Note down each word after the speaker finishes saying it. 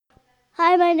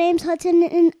Hi, my name's Hudson,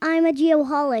 and I'm a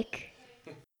geoholic.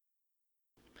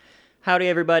 Howdy,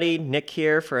 everybody. Nick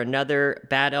here for another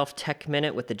Bad Elf Tech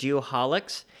Minute with the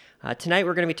Geoholics. Tonight,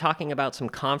 we're going to be talking about some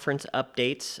conference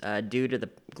updates due to the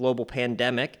global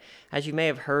pandemic. As you may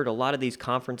have heard, a lot of these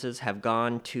conferences have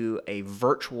gone to a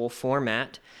virtual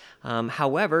format.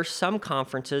 However, some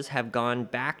conferences have gone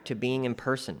back to being in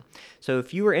person. So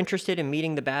if you were interested in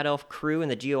meeting the Bad Elf crew and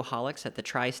the Geoholics at the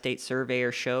Tri-State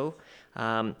Surveyor Show,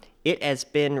 it has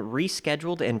been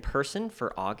rescheduled in person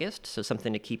for August, so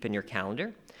something to keep in your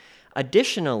calendar.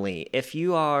 Additionally, if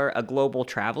you are a global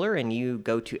traveler and you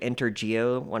go to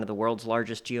InterGeo, one of the world's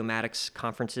largest geomatics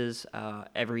conferences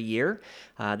every year,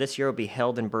 this year will be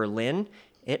held in Berlin.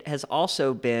 It has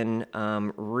also been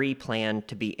replanned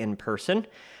to be in person.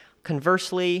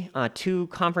 Conversely, two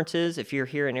conferences, if you're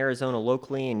here in Arizona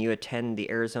locally and you attend the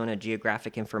Arizona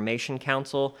Geographic Information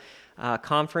Council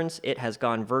conference, it has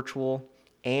gone virtual.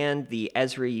 And the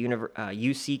Esri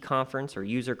UC conference or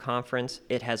user conference,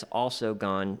 it has also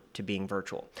gone to being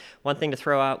virtual. One thing to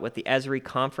throw out with the Esri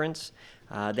conference,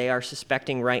 they are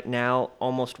suspecting right now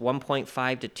almost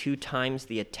 1.5 to 2 times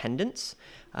the attendance.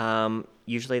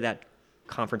 Usually that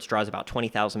conference draws about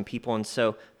 20,000 people, and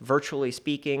so virtually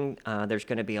speaking, there's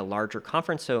going to be a larger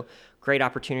conference, so great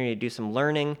opportunity to do some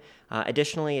learning.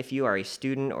 Additionally, if you are a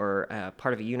student or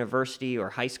part of a university or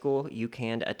high school, you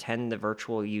can attend the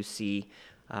virtual UC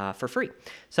for free.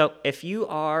 So if you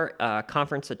are a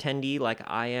conference attendee like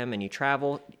I am and you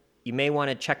travel, you may want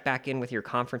to check back in with your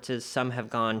conferences. Some have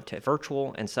gone to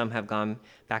virtual and some have gone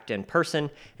back to in person.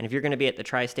 And if you're going to be at the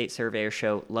Tri-State Surveyor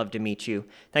Show, love to meet you.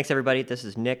 Thanks, everybody. This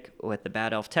is Nick with the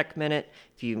Bad Elf Tech Minute.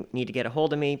 If you need to get a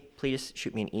hold of me, please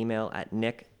shoot me an email at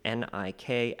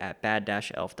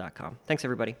nick@bad-elf.com. Thanks,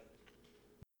 everybody.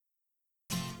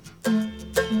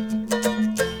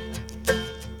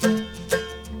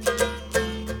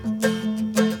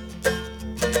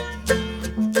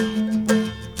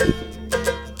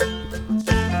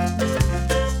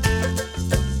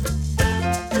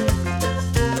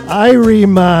 Irie,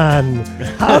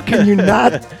 how can you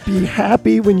not be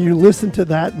happy when you listen to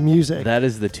that music? That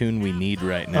is the tune we need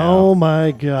right now. Oh,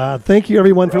 my God. Thank you,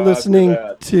 everyone, for listening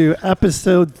to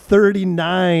episode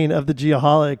 39 of The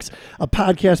Geoholics, a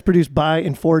podcast produced by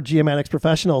and for geomatics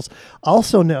professionals,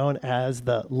 also known as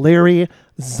the Larry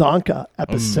Zonka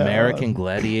episode. American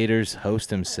Gladiators host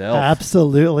himself.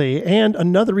 Absolutely. And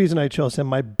another reason I chose him,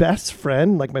 my best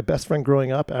friend, like my best friend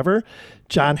growing up ever,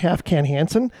 John Halfcan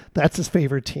Hansen, that's his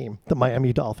favorite team, the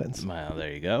Miami Dolphins. Well,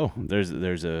 there you go.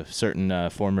 There's a certain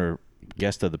former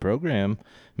guest of the program,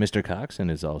 Mr. Coxon,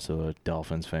 is also a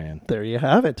Dolphins fan. There you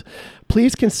have it.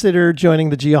 Please consider joining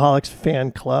the Geoholics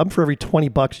fan club. For every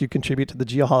 $20 you contribute to the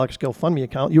Geoholics GoFundMe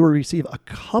account, you will receive a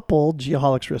couple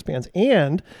Geoholics wristbands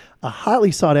and a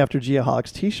highly sought-after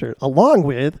Geoholics t-shirt, along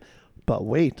with, but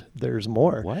wait, there's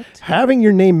more. What? Having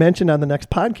your name mentioned on the next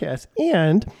podcast,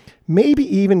 and maybe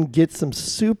even get some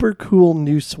super cool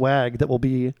new swag that will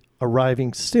be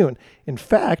arriving soon. In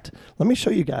fact, let me show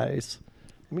you guys.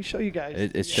 Show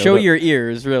your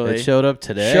ears, really. It showed up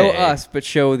today. Show us, but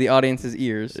show the audience's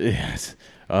ears. Yes.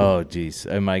 Oh, geez.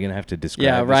 Am I gonna have to describe?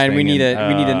 Yeah, this Ryan. thing We need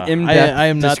an in-depth I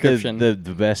am not description. the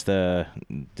best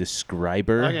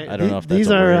describer. Okay, I don't know if that's these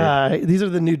a are word. these are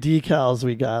the new decals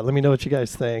we got. Let me know what you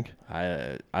guys think.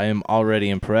 I am already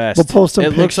impressed. We'll post some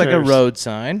It looks like a pictures. road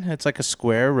sign. It's like a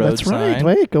square road That's sign. right.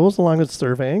 Wait, it goes along with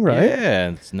surveying, right?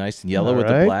 Yeah, it's nice and yellow All with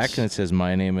right. the black, and it says,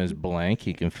 "My name is blank."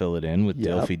 You can fill it in with Yep.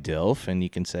 Dilfy Dilf, and you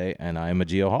can say, "And I'm a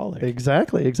geoholic."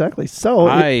 Exactly. So,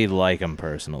 I like him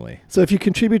personally. so if you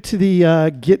contribute to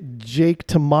the Get Jake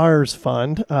to Mars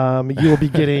fund, you will be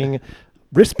getting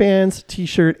wristbands,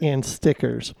 T-shirt, and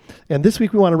stickers. And this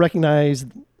week we want to recognize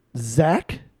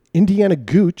Zach Indiana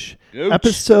Gooch,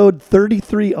 episode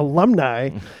 33 alumni.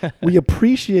 We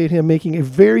appreciate him making a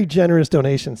very generous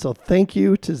donation. So thank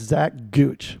you to Zach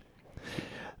Gooch.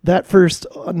 That first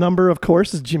number, of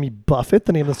course, is Jimmy Buffett.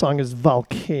 The name of the song is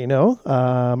Volcano.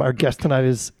 Our guest tonight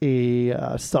is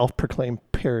a self-proclaimed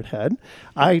parrot head.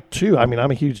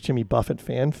 I'm a huge Jimmy Buffett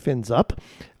fan. Fins up.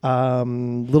 A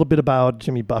little bit about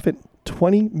Jimmy Buffett.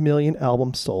 20 million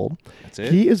albums sold. That's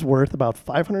it? He is worth about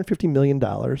 $550 million.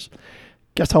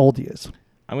 Guess how old he is?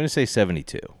 I'm going to say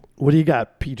 72. What do you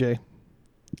got, PJ?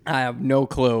 I have no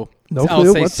clue. No I'll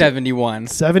clue. say What's 71.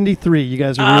 73. You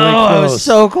guys are really Oh, close. I was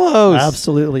so close.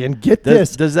 Absolutely. And get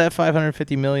Does this. that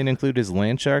 $550 million include his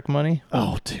land shark money?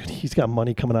 Oh, dude, he's got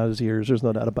money coming out of his ears. There's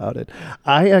no doubt about it.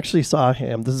 I actually saw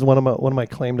him. This is one of my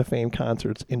claim to fame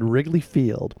concerts in Wrigley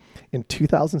Field in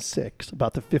 2006,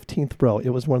 about the 15th row. It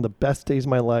was one of the best days of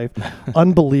my life.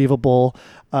 Unbelievable.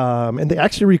 And they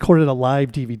actually recorded a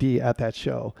live DVD at that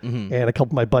show. Mm-hmm. And a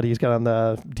couple of my buddies got on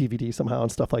the DVD somehow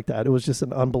and stuff like that. It was just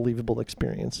an unbelievable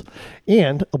experience.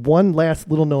 And one last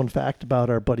little known fact about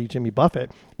our buddy Jimmy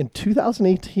Buffett. In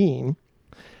 2018,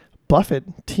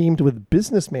 Buffett teamed with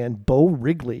businessman Bo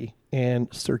Wrigley and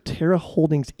Certera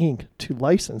Holdings Inc. to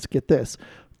license, get this,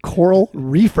 Coral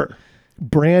Reefer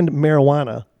brand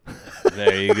marijuana.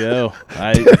 There you go.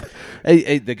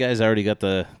 Hey, the guy's already got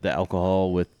the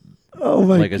alcohol with, Oh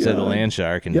my like I God. said, the land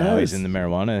shark, and now he's Yes. in the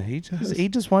marijuana. He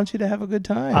just wants you to have a good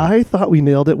time. I thought we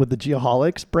nailed it with the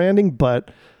Geoholics branding, but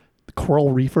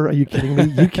Coral Reefer, are you kidding me?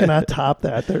 You cannot top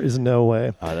that. There is no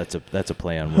way. Oh, that's a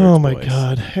play on words. Oh my boys.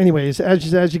 God. Anyways,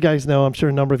 as you guys know, I'm sure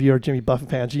a number of you are Jimmy Buffett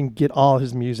fans. You can get all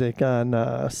his music on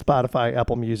Spotify,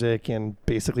 Apple Music, and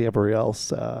basically everywhere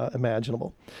else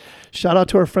imaginable. Shout out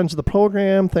to our friends of the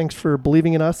program. Thanks for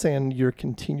believing in us and your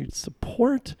continued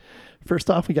support. First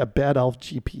off, we got Bad Elf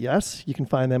GPS. You can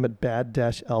find them at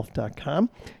bad-elf.com.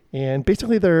 And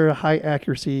basically they're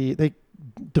they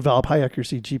develop high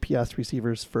accuracy GPS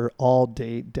receivers for all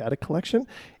day data collection.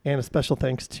 And a special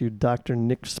thanks to Dr.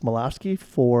 Nick Smolowski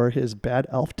for his Bad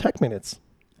Elf Tech Minutes.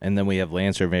 And then we have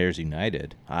Land Surveyors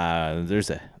United.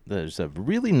 There's a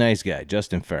really nice guy,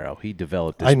 Justin Farrow. He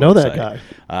developed this I know website. that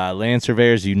guy.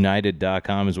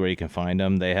 LandSurveyorsUnited.com is where you can find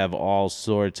them. They have all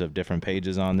sorts of different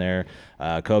pages on there,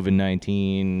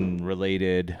 COVID-19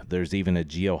 related. There's even a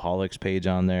Geoholics page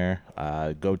on there.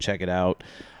 Go check it out.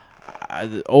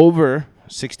 Over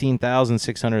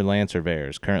 16,600 land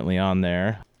surveyors currently on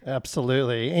there.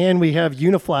 Absolutely. And we have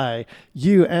Unifly,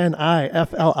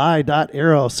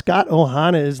 UNIFLI.aero. Scott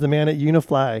Ohana is the man at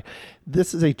Unifly.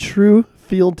 This is a true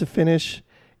field-to-finish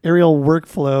aerial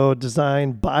workflow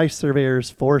designed by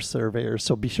surveyors for surveyors.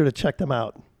 So be sure to check them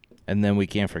out. And then we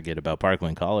can't forget about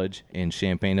Parkland College in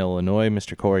Champaign, Illinois.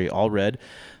 Mr. Corey Allred.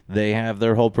 They have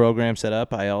their whole program set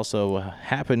up. I also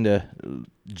happened to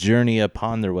journey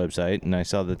upon their website, and I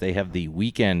saw that they have the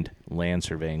weekend land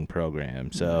surveying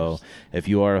program. So if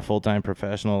you are a full-time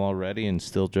professional already and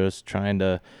still just trying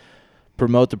to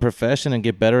promote the profession and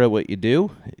get better at what you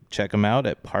do, check them out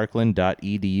at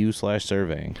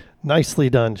parkland.edu/surveying. Nicely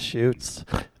done, Shoots.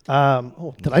 Did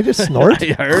I just snort?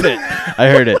 I heard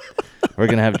it. We're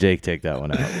going to have Jake take that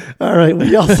one out. All right.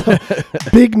 We also,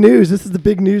 big news. This is the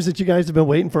big news that you guys have been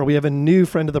waiting for. We have a new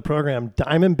friend of the program,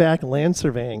 Diamondback Land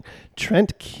Surveying.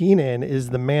 Trent Keenan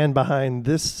is the man behind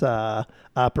this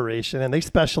operation, and they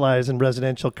specialize in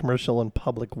residential, commercial, and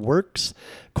public works.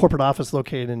 Corporate office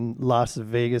located in Las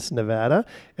Vegas, Nevada,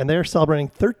 and they're celebrating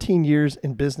 13 years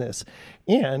in business.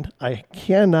 And I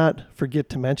cannot forget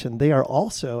to mention, they are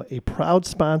also a proud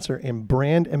sponsor and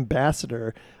brand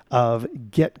ambassador of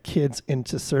Get Kids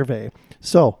Into Survey.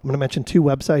 So I'm going to mention two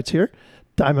websites here,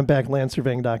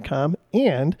 diamondbacklandsurveying.com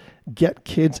and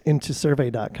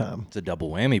getkidsintosurvey.com. It's a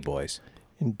double whammy, boys.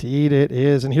 Indeed it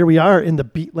is. And here we are in the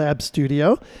Beat Lab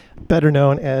studio, better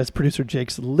known as producer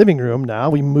Jake's living room now.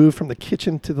 We moved from the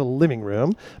kitchen to the living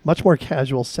room. Much more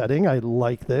casual setting. I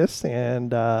like this.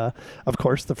 And, of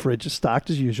course, the fridge is stocked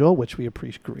as usual, which we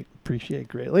appreciate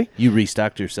greatly. You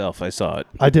restocked yourself. I saw it.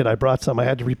 I did. I brought some. I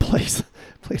had to replace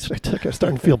what I took. I was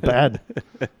starting to feel bad.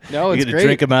 No, it's You got to great.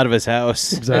 drink him out of his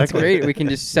house. Exactly. That's great. We can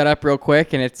just set up real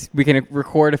quick, and we can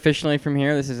record efficiently from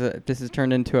here. This is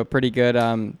turned into a pretty good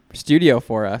studio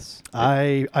for us.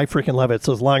 I freaking love it.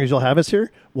 So as long as you'll have us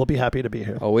here, we'll be happy to be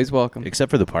here. Always welcome. Except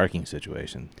for the parking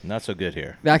situation. Not so good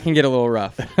here. That can get a little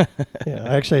rough. Yeah,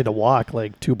 I actually had to walk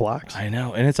like 2 blocks. I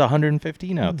know. And it's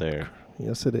 115 out there.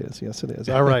 Yes, it is. Yes, it is.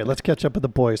 All right, let's catch up with the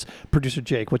boys. Producer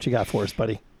Jake, what you got for us,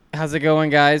 buddy? How's it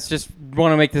going, guys? Just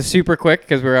want to make this super quick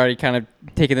because we're already kind of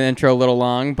taking the intro a little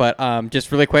long. But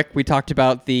just really quick, we talked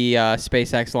about the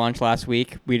SpaceX launch last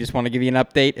week. We just want to give you an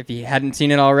update. If you hadn't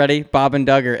seen it already, Bob and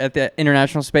Doug are at the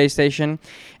International Space Station.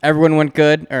 Everyone went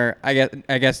good, or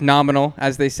I guess nominal,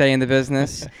 as they say in the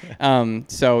business.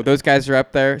 So those guys are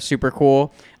up there. Super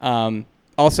cool.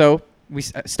 Also, we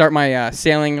start my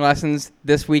sailing lessons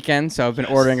this weekend. So I've been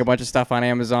ordering a bunch of stuff on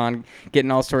Amazon,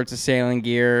 getting all sorts of sailing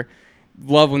gear.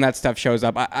 Love when that stuff shows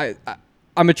up.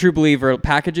 I'm a true believer.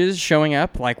 Packages showing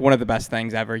up, like one of the best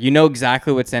things ever. You know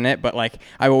exactly what's in it, but like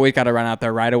I've always got to run out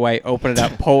there right away, open it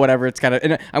up, pull whatever it's got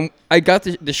to. And I got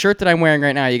the shirt that I'm wearing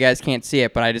right now. You guys can't see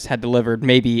it, but I just had delivered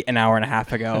maybe an hour and a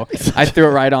half ago. I threw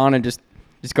it right on and just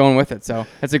just going with it. So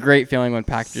it's a great feeling when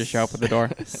packages show up at the door.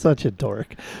 Such a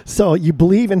dork. So you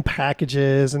believe in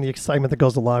packages and the excitement that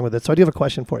goes along with it. So I do have a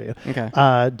question for you. Okay.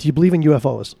 Do you believe in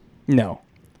UFOs? No.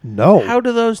 No. How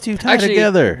do those two tie Actually,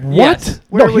 together? What? Yes.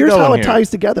 Where No, are we here's how going it here? ties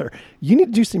together. You need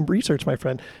to do some research, my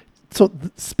friend. So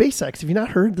SpaceX, have you not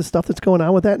heard the stuff that's going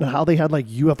on with that and how they had like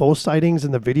UFO sightings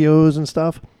in the videos and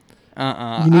stuff? You need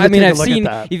to I mean, take a I've look at seen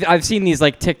that. I've seen these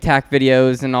like Tic Tac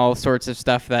videos and all sorts of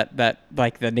stuff that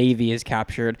like the Navy has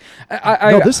captured.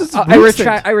 No, this is I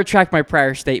recent. retract my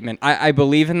prior statement. I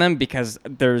believe in them because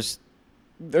there's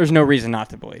no reason not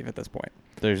to believe at this point.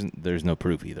 There's no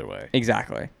proof either way.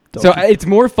 Exactly. Don't So you- it's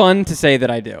more fun to say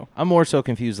that I do. I'm more so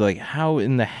confused, like, how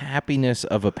in the happiness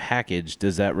of a package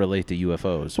does that relate to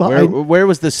UFOs? Well, Where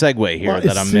was the segue here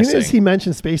that I'm as soon missing? as he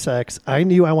mentioned SpaceX, I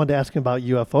knew I wanted to ask him about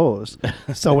UFOs.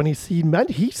 So when he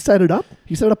set it up.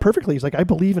 He set it up perfectly. He's like, I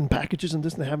believe in packages and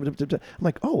this and that. I'm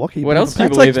like, oh, okay. What else do you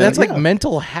That's believe in? that's like Yeah.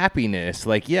 mental happiness.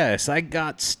 Like, yes, I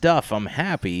got stuff. I'm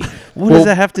happy. What does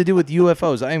that have to do with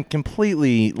UFOs? I am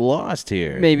completely lost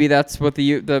here. Maybe that's what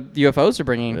the UFOs are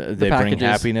bringing. The They bring packages.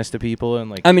 happiness to people,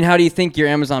 and like I mean, how do you think your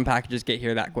Amazon packages get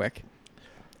here that quick?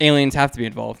 Aliens have to be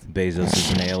involved. Bezos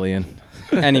is an alien.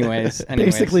 Anyways.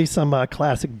 Basically some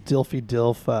classic Dilfy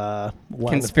Dilf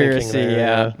line Conspiracy, of thinking there.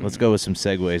 yeah. Let's go with some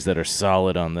segues that are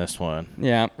solid on this one.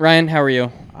 Yeah. Ryan, how are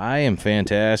you? I am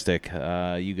fantastic.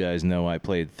 You guys know I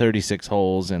played 36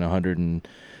 holes in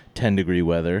 110-degree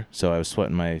weather, so I was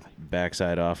sweating my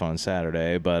backside off on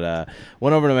Saturday. But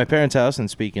went over to my parents' house, and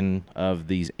speaking of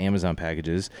these Amazon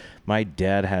packages, my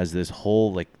dad has this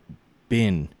whole like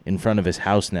bin in front of his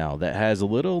house now that has a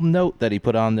little note that he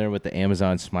put on there with the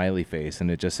Amazon smiley face,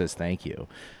 and it just says thank you.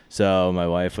 So my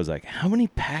wife was like, how many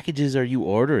packages are you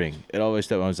ordering? It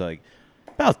always I was like,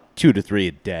 about 2 to 3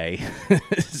 a day.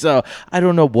 So I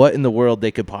don't know what in the world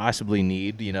they could possibly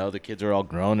need. You know, the kids are all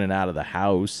grown and out of the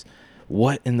house.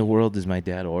 What in the world is my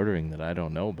dad ordering that I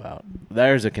don't know about?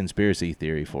 There's a conspiracy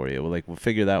theory for you. We'll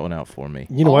figure that one out for me.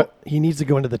 You know what? He needs to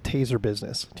go into the taser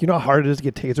business. Do you know how hard it is to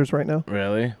get tasers right now?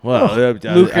 Really? Well,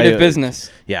 Lucrative business.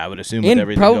 Yeah, I would assume with And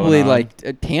everything probably going on. like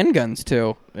handguns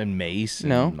too. And mace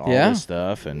No, and all yeah. this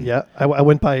stuff. And Yeah, I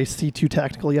went by C2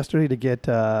 Tactical yesterday to get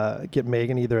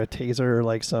Megan either a taser or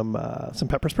like some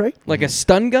pepper spray. Like a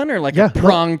stun gun or like Yeah, a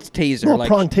pronged taser? No, like,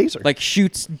 pronged taser. Like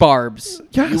shoots barbs.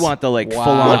 Yes. you want the like Wow.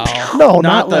 full on. no, not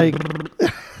not the like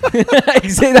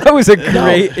That was a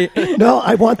great. no.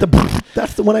 I want the.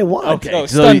 That's the one I want. Okay, Oh,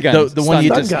 so stun you- guns. the one you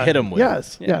Stun just gun. hit him with.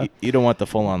 Yes, yeah. You don't want the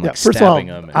full on like First of all, stabbing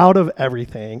them. out of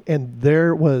everything, and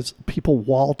there was people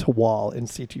wall to wall in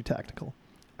C2 Tactical.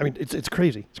 I mean, it's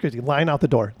crazy. It's crazy. Line out the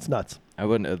door. It's nuts. I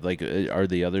wouldn't like. Are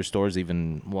the other stores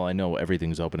even? Well, I know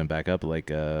everything's opening back up, like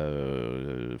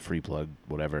Free Plug,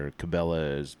 whatever,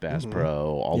 Cabela's, Bass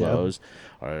Pro, all Yeah. those.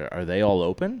 Are they all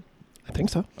open? I think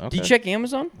so. Okay. Did you check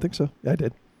Amazon? I think so. Yeah, I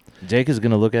did. Jake is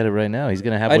gonna look at it right now. He's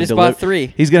gonna have. I one just bought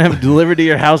 3. He's gonna have it delivered to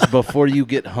your house before you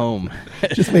get home.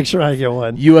 Just make sure I get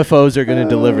one. UFOs are gonna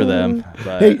deliver them.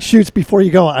 But, Hey, Shoots, before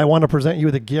you go, I want to present you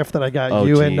with a gift that I got Oh,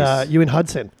 you geez. and you and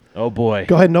Hudson. oh boy.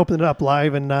 Go ahead and open it up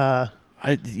live and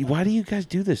Why do you guys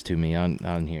do this to me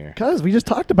on here? because we just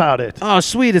talked about it. Oh,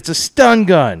 sweet! It's a stun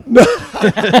gun.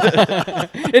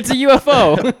 It's a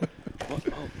UFO.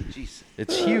 Jeez,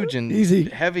 it's huge and Easy.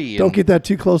 heavy. Don't and- get that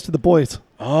too close to the boys.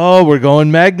 Oh, we're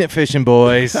going magnet fishing,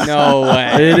 boys. No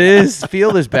way. It is.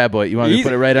 Feel this bad boy. You want me to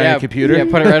put it right on Yeah, your computer? Yeah,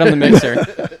 put it right on the mixer.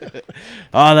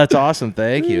 Oh, that's awesome.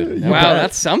 Thank you. Wow,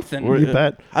 that's something. We're- You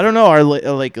bet. I don't know. Our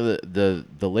the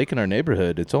lake in our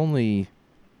neighborhood. It's only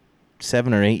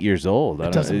 7 or 8 years old.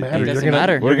 It doesn't matter. It doesn't You're gonna-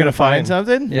 matter. We're you're gonna find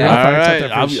something. Yeah. All Find right.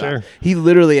 something for sure. He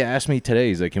literally asked me today.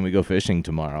 He's like, "Can we go fishing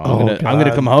tomorrow?" Oh, I'm gonna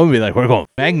God. come home and be like, "We're going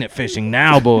magnet fishing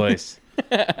now, boys."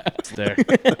 It's there.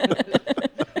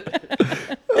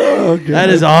 Oh, God. That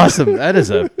is awesome. That is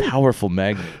a powerful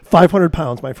magnet. 500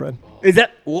 pounds, my friend. Is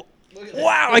that? Wow,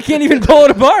 I can't even pull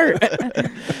it apart.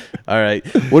 All right.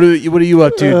 What are you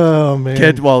up to? Oh man.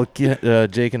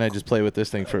 Jake and I just play with this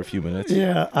thing for a few minutes.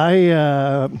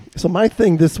 Yeah, so my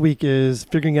thing this week is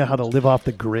figuring out how to live off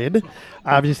the grid.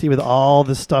 Obviously, with all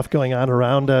the stuff going on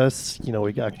around us,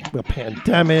 we got a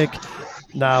pandemic.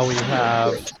 Now we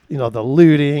have, the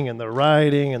looting and the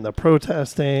rioting and the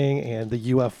protesting and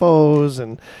the UFOs.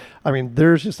 And I mean,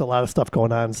 there's just a lot of stuff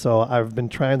going on. So I've been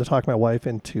trying to talk my wife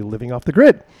into living off the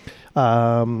grid.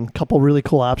 Couple really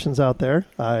cool options out there.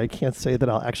 I can't say that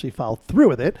I'll actually follow through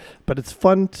with it, but it's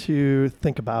fun to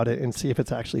think about it and see if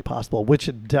it's actually possible, which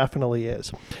it definitely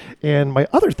is. And my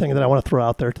other thing that I want to throw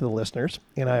out there to the listeners,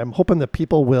 and I'm hoping that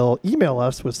people will email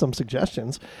us with some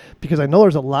suggestions, because I know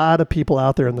there's a lot of people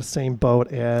out there in the same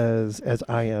boat as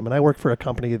I am. And I work for a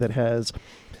company that has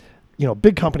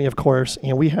big company, of course,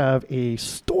 and we have a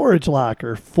storage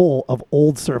locker full of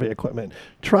old survey equipment,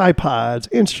 tripods,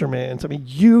 instruments. I mean,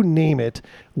 you name it,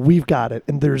 we've got it.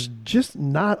 And there's just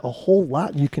not a whole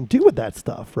lot you can do with that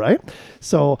stuff, right?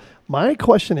 So my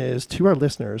question is to our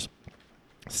listeners,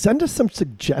 send us some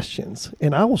suggestions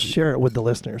and I will share it with the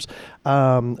listeners.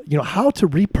 How to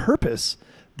repurpose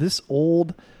this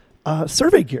old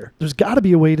survey gear. There's got to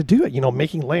be a way to do it,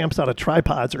 making lamps out of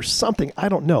tripods or something. I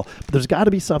don't know. But there's got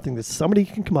to be something that somebody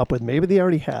can come up with, maybe they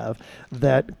already have,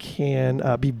 that can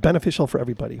be beneficial for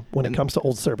everybody when it comes to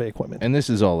old survey equipment. And this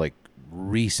is all like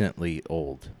recently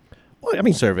old. Well, I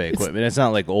mean, survey equipment. It's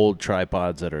not like old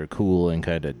tripods that are cool and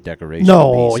kind of decoration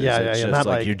No, pieces. yeah, It's yeah, just not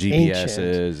like your ancient.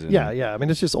 GPSs. And Yeah. I mean,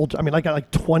 it's just old. I mean, I got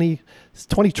like 20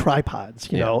 tripods,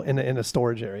 Yeah. in a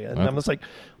storage area, and I'm just like,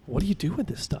 what do you do with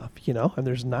this stuff? And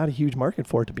there's not a huge market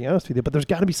for it, to be honest with you. But there's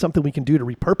got to be something we can do to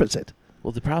repurpose it.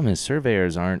 Well, the problem is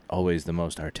surveyors aren't always the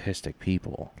most artistic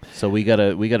people. So we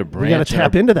gotta branch. We gotta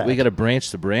tap into that. We gotta branch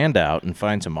the brand out and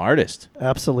find some artists.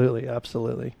 Absolutely.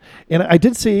 And I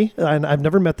did see, and I've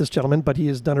never met this gentleman, but he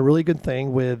has done a really good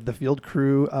thing with the Field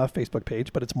Crew Facebook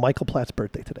page. But it's Michael Platt's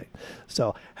birthday today,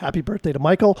 so happy birthday to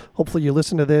Michael. Hopefully you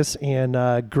listen to this,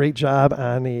 and great job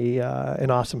on an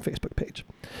awesome Facebook page.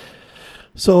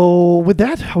 So with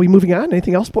that, are we moving on?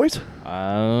 Anything else, boys?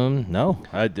 No.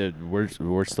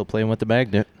 We're still playing with the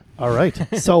magnet. All right.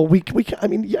 So I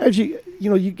mean, yeah, as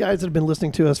you guys have been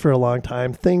listening to us for a long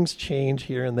time. Things change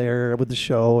here and there with the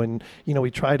show, and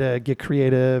we try to get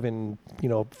creative and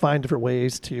find different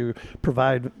ways to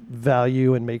provide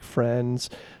value and make friends.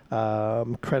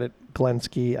 Credit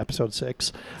Glensky, episode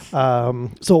 6.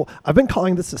 So I've been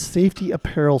calling this a safety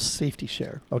apparel safety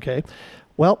share. Okay.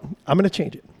 Well, I'm going to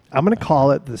change it. I'm going to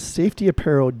call it the Safety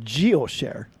Apparel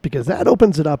GeoShare, because that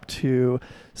opens it up to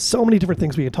so many different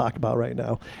things we can talk about right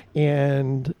now.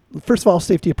 And first of all,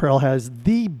 Safety Apparel has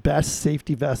the best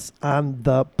safety vests on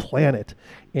the planet.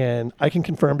 And I can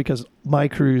confirm, because my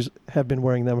crews have been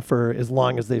wearing them for as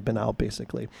long as they've been out,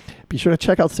 basically. Be sure to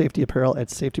check out Safety Apparel at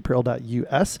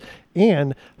safetyapparel.us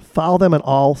and follow them on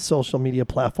all social media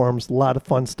platforms. A lot of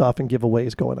fun stuff and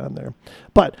giveaways going on there.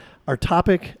 But our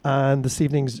topic on this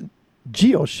evening's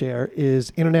GeoShare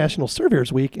is International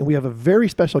Surveyors Week, and we have a very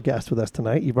special guest with us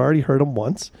tonight. You've already heard him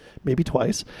once, maybe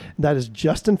twice, and that is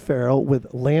Justin Farrell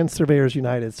with Land Surveyors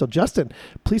United. So Justin,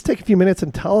 please take a few minutes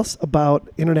and tell us about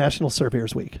International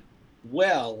Surveyors Week.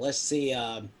 Well, let's see.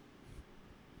 A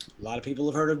lot of people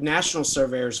have heard of National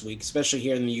Surveyors Week, especially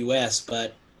here in the U.S.,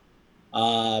 but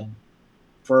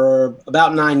for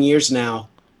about 9 years now,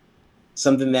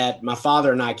 something that my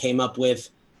father and I came up with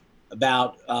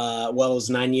about, it was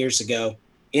 9 years ago.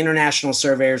 International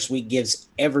Surveyors Week gives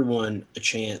everyone a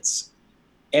chance,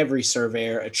 every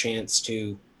surveyor a chance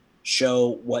to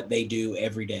show what they do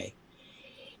every day.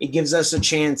 It gives us a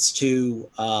chance to,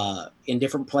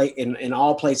 in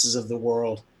all places of the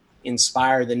world,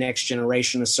 inspire the next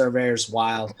generation of surveyors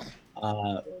while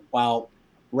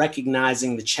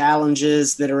recognizing the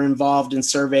challenges that are involved in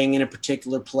surveying in a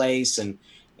particular place, and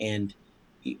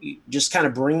just kind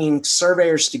of bringing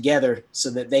surveyors together so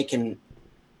that they can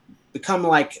become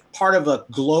like part of a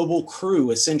global crew,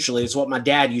 essentially, is what my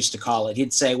dad used to call it.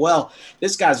 He'd say, well,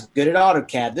 this guy's good at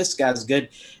AutoCAD. This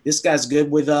guy's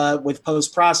good with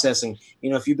post-processing.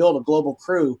 If you build a global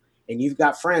crew and you've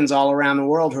got friends all around the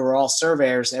world who are all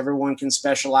surveyors, everyone can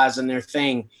specialize in their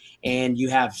thing and you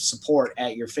have support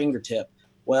at your fingertip.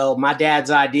 Well, my dad's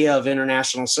idea of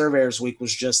International Surveyors Week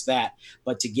was just that,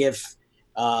 but to give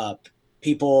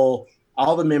people,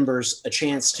 all the members, a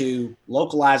chance to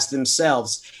localize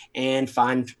themselves and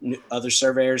find other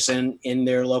surveyors in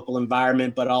their local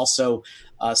environment, but also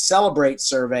celebrate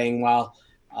surveying while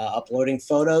uploading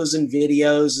photos and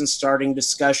videos and starting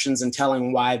discussions and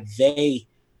telling why they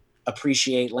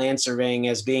appreciate land surveying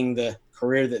as being the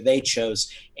career that they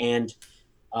chose. And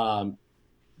I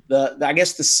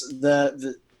guess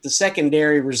the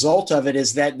secondary result of it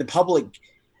is that the public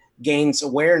gains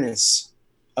awareness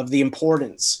of the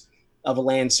importance of a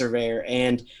land surveyor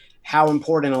and how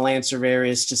important a land surveyor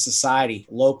is to society,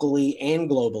 locally and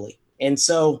globally. And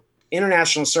so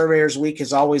International Surveyors Week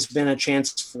has always been a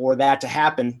chance for that to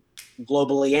happen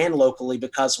globally and locally,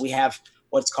 because we have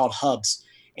what's called hubs.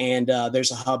 And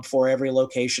there's a hub for every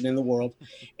location in the world.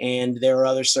 And there are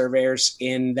other surveyors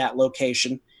in that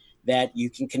location that you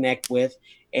can connect with,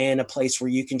 and a place where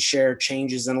you can share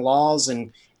changes in laws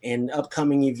and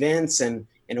upcoming events, and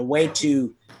a way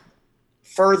to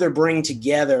further bring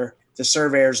together the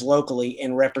surveyors locally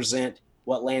and represent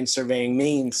what land surveying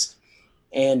means.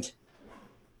 And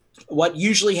what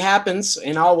usually happens,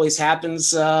 and always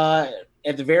happens at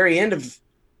the very end of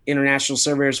International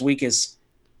Surveyors Week, is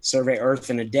Survey Earth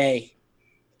in a Day.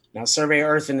 Now, Survey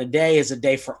Earth in a Day is a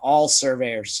day for all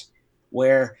surveyors,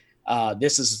 where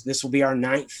this will be our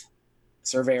 9th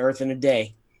Survey Earth in a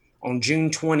Day. On June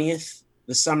 20th,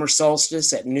 the summer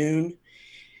solstice at noon,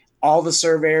 all the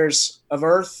surveyors of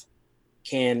Earth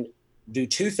can do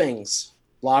two things: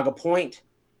 log a point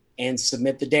and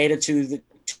submit the data to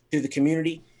the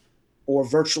community, or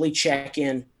virtually check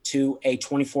in to a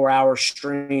 24-hour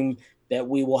stream that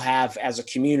we will have as a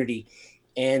community.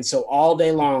 And so all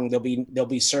day long there'll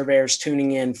be surveyors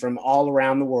tuning in from all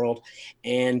around the world,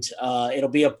 and it'll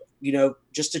be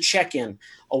just a check-in,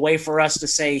 a way for us to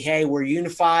say, hey, we're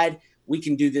unified, we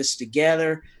can do this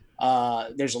together.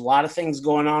 There's a lot of things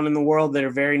going on in the world that are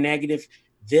very negative.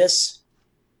 This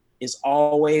has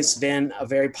always been a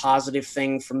very positive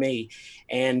thing for me.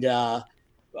 And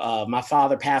my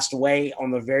father passed away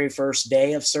on the very first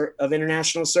day of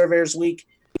International Surveyors Week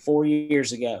 4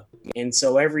 years ago. And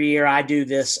so every year I do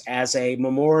this as a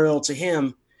memorial to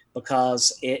him,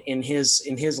 because in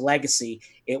his legacy,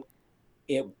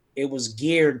 it was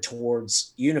geared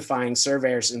towards unifying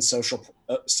surveyors and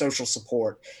social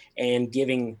support, and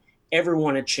giving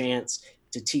everyone a chance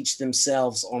to teach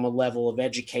themselves on a level of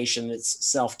education that's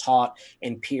self-taught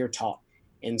and peer-taught.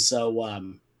 And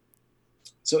so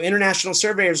International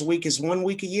Surveyors Week is 1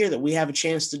 week a year that we have a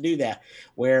chance to do that,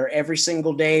 where every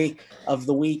single day of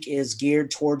the week is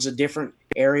geared towards a different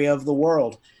area of the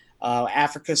world.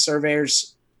 Africa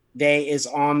Surveyors Day is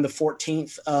on the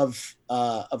 14th of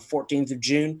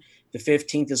June. The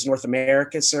 15th is North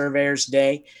America Surveyors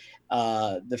Day.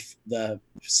 The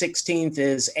 16th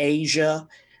is Asia.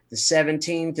 The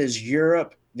 17th is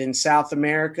Europe, then South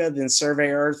America, then Survey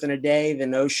Earth in a Day,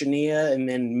 then Oceania, and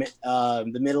then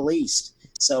the Middle East.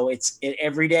 So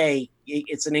every day.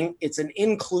 It's an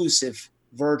inclusive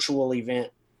virtual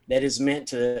event that is meant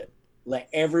to let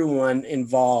everyone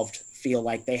involved feel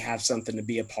like they have something to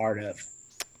be a part of.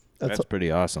 That's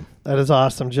pretty awesome. That is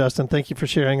awesome, Justin. Thank you for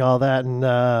sharing all that,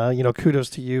 and kudos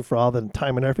to you for all the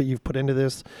time and effort you've put into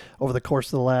this over the course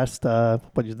of the last.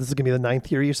 This is gonna be the 9th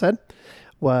year, you said.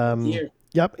 Year.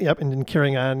 Yep, and then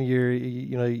carrying on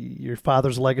your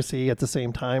father's legacy at the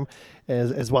same time,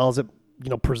 as well as it,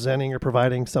 presenting or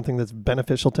providing something that's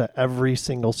beneficial to every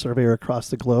single surveyor across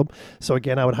the globe. So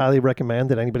again, I would highly recommend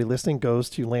that anybody listening goes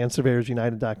to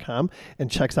landsurveyorsunited.com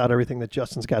and checks out everything that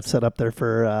Justin's got set up there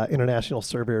for International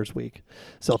Surveyors Week.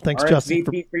 So thanks, Justin.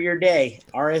 RSVP for your day.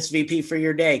 RSVP for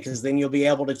your day, because then you'll be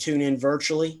able to tune in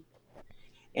virtually.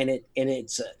 And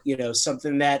it's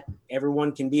something that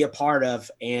everyone can be a part of.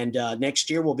 And next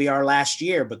year will be our last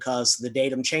year, because the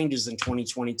datum changes in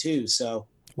 2022. So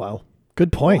wow,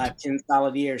 good point. We'll have 10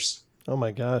 solid years. Oh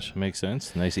my gosh, makes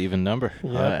sense. Nice even number.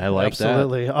 Yeah, I like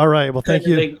absolutely. that. All right, well, thank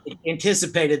you. They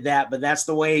anticipated that, but that's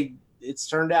the way it's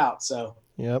turned out. So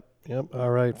yep. All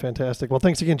right, fantastic. Well,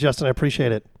 thanks again, Justin. I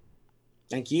appreciate it.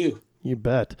 Thank you. You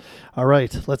bet. All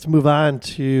right, let's move on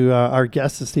to our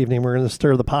guest this evening. We're going to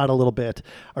stir the pot a little bit.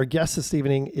 Our guest this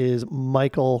evening is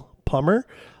Michael Pummer.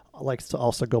 Likes to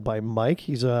also go by Mike.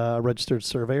 He's a registered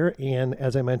surveyor, and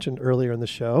as I mentioned earlier in the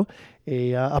show,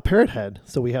 a parrot head.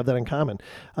 So we have that in common.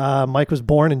 Mike was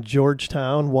born in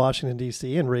Georgetown, Washington,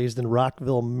 D.C., and raised in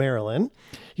Rockville, Maryland.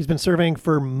 He's been surveying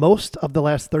for most of the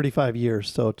last 35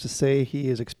 years. So to say he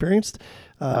is experienced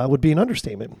would be an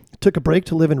understatement. Took a break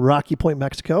to live in Rocky Point,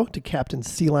 Mexico, to captain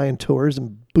sea lion tours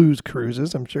and booze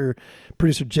cruises. I'm sure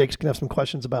producer Jake's going to have some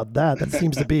questions about that. That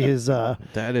seems to be his...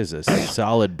 that is a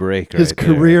solid break his right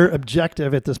career there.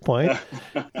 Objective at this point.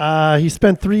 He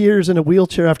spent 3 years in a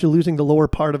wheelchair after losing the lower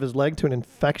part of his leg to an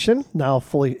infection. Now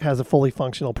has a fully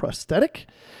functional prosthetic.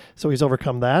 So he's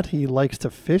overcome that. He likes to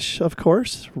fish, of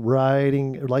course,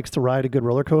 likes to ride a good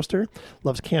roller coaster,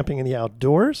 loves camping in the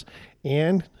outdoors,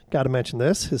 and got to mention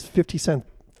this, his 57th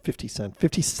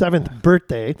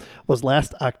birthday was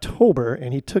last October,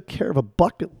 and he took care of a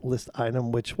bucket list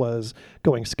item, which was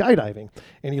going skydiving.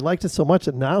 And he liked it so much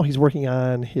that now he's working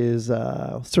on his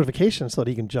certification so that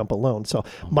he can jump alone. So,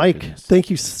 Mike, thank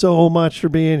you so much for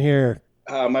being here.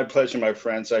 My pleasure, my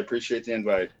friends. I appreciate the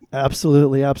invite.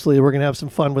 Absolutely. We're going to have some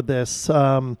fun with this.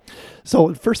 So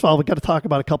first of all, we got to talk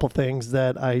about a couple things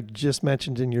that I just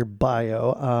mentioned in your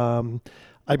bio.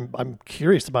 I'm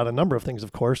curious about a number of things,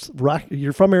 of course.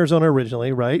 You're from Arizona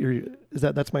originally, right?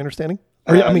 That's my understanding?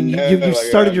 You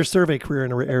started your survey career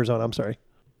in Arizona. I'm sorry.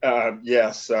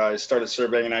 Yes, I started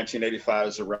surveying in 1985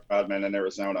 as a rodman in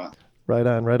Arizona. Right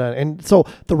on. And so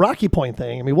the Rocky Point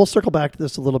thing, we'll circle back to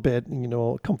this a little bit,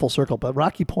 come full circle, but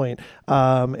Rocky Point,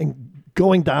 and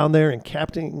going down there and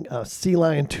captaining a sea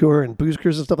lion tour and booze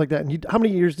cruise and stuff like that. And how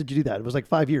many years did you do that? It was like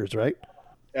 5 years, right?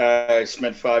 I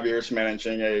spent 5 years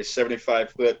managing a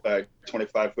 75-foot by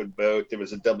 25-foot boat. It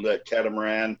was a double-deck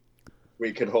catamaran.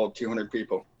 We could hold 200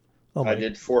 people. Oh I my!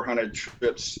 did 400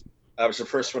 trips. I was the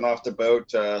first one off the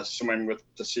boat swimming with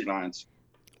the sea lions.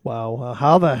 Wow!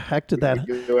 How the heck did We that?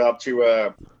 would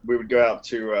go out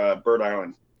to Bird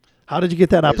Island. How did you get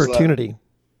that It's opportunity?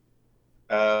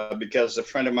 because a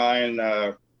friend of mine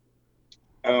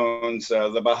owns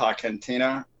the Baja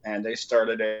Cantina, and they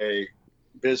started a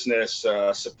business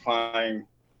supplying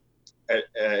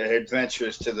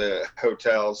adventures to the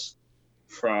hotels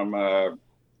from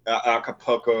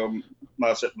Acapulco,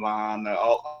 Mazatlan,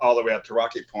 all the way up to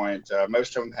Rocky Point.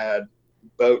 Most of them had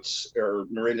boats or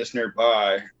marinas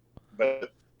nearby,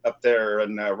 but up there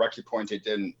in Rocky Point they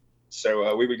didn't.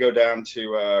 So we would go down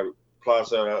to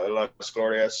Plaza Las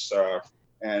Glorias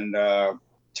and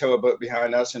tow a boat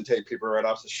behind us and take people right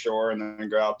off the shore, and then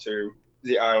go out to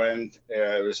the island.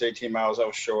 It was 18 miles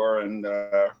offshore, and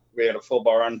we had a full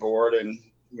bar on board, and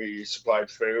we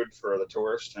supplied food for the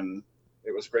tourists, and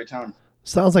it was a great time.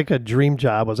 Sounds like a dream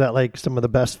job. Was that like some of the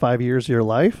best 5 years of your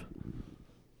life?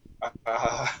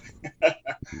 Uh,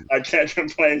 I can't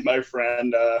complain, my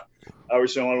friend. I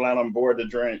was the only one on board to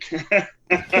drink.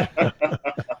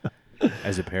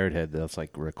 As a parrot head, that's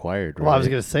like required, right? Well, I was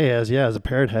gonna say, as a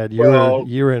parrot head, Well,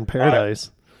 you were in paradise.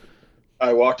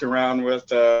 I walked around with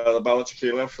the bottle of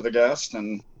tequila for the guest,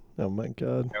 and Oh my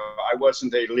God! I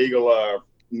wasn't a legal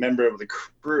member of the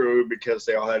crew because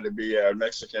they all had to be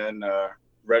Mexican,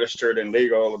 registered and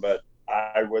legal, but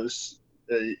I was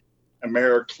the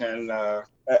American,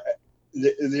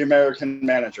 the American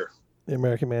manager. The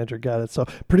American manager, got it. So,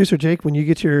 producer Jake, when you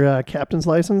get your captain's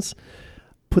license,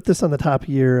 put this on the top of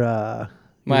your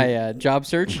My job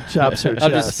search. job search.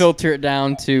 I'll yes. just filter it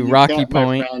down to You Rocky can't, my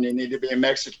Point. friend, you need to be a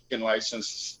Mexican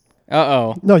license.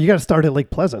 Uh-oh. No, you got to start at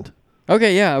Lake Pleasant.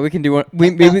 Okay, yeah, we can do one.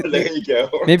 Maybe There you go.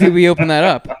 maybe we open that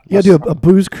up. You got to do a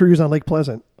booze cruise on Lake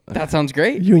Pleasant. That sounds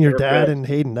great. You and your dad Perfect. and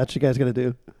Hayden. That's what you guys got to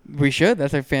do. We should.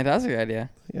 That's a fantastic idea.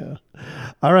 Yeah.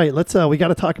 All right. Let's. We got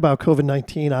to talk about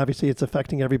COVID-19. Obviously, it's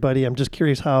affecting everybody. I'm just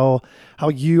curious how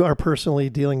you are personally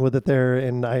dealing with it there.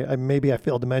 And I maybe I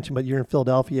failed to mention, but you're in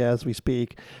Philadelphia as we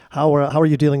speak. How are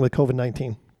you dealing with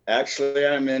COVID-19? Actually,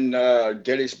 I'm in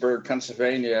Gettysburg,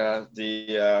 Pennsylvania,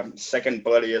 the second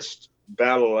bloodiest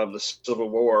battle of the Civil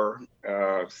War.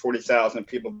 40,000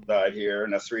 people died here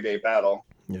in a 3-day battle.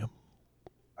 Yeah.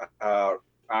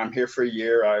 I'm here for a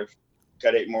year. I've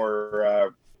got 8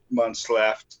 more months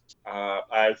left.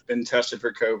 I've been tested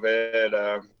for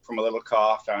COVID from a little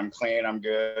cough. I'm clean. I'm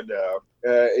good.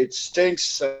 It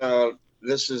stinks.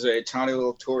 This is a tiny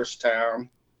little tourist town,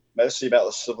 mostly about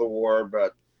the Civil War,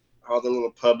 but all the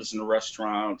little pubs and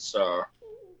restaurants,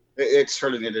 it's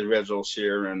hurting individuals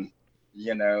here. And,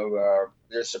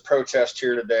 there's a protest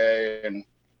here today and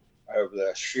over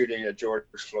the shooting of George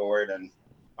Floyd. And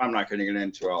I'm not going to get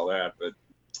into all that,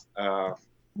 but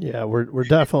Yeah, we're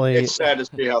definitely. it's sad to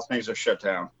see how things are shut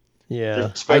down. Yeah.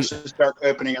 They're supposed to start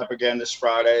opening up again this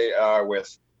Friday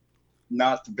with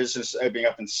not the business opening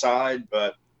up inside,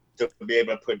 but to be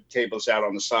able to put tables out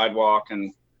on the sidewalk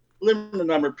and limit the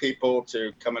number of people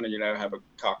to come in and, have a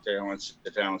cocktail and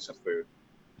sit down with some food.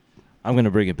 I'm going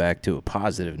to bring it back to a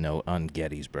positive note on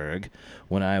Gettysburg.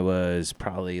 When I was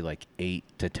probably like 8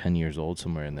 to 10 years old,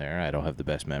 somewhere in there, I don't have the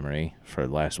best memory for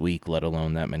last week, let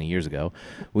alone that many years ago.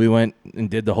 We went and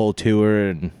did the whole tour,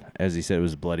 and as he said, it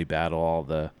was a bloody battle, all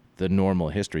the normal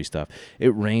history stuff. It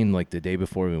rained like the day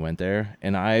before we went there,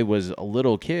 and I was a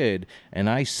little kid, and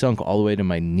I sunk all the way to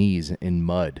my knees in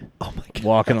mud. Oh my God.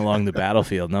 Walking along the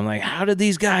battlefield, and I'm like, how did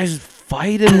these guys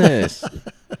fight in this?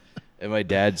 And my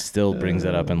dad still brings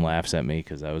that up and laughs at me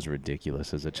because I was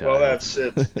ridiculous as a child. Well, it's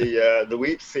the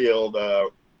wheat field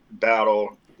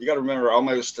battle. You got to remember,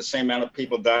 almost the same amount of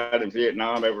people died in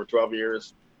Vietnam over 12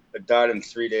 years that died in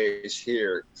 3 days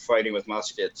here fighting with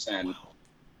muskets. And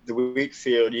the wheat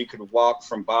field, you could walk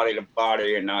from body to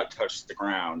body and not touch the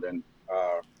ground. And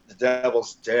the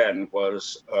Devil's Den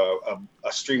was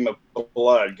a stream of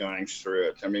blood going through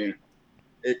it. I mean,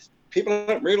 people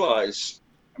don't realize.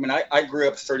 I mean, I grew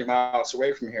up 30 miles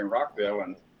away from here in Rockville,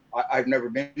 and I've never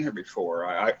been here before.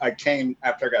 I came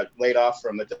after I got laid off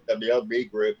from the WLB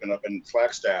group and up in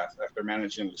Flagstaff after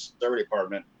managing the survey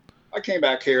department. I came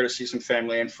back here to see some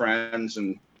family and friends,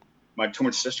 and my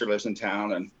twin sister lives in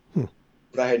town,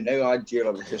 but I had no idea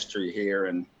of the history here.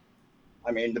 And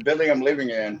I mean, the building I'm living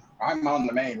in, I'm on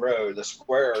the main road. The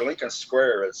square, Lincoln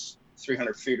Square, is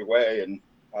 300 feet away, and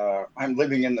I'm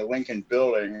living in the Lincoln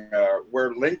building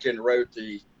where Lincoln wrote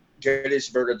the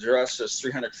Gettysburg Address is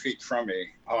 300 feet from me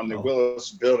on the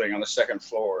Willis building on the second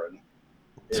floor. And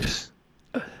it's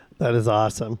That is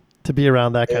awesome. To be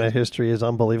around that kind of history is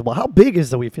unbelievable. How big is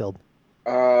the wheat field?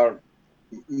 Uh,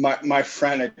 my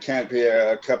friend, it can't be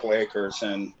a couple acres,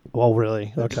 and Well,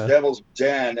 really? the Okay. Devil's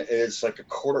Den is like a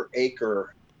quarter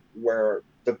acre where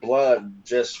the blood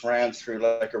just ran through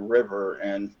like a river,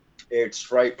 and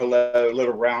it's right below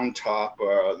Little Round Top.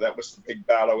 That was the big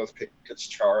battle with Pickett's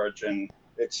Charge, and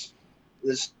it's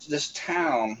this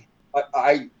town.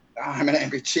 I'm an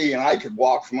amputee, and I could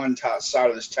walk from one side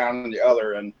of this town to the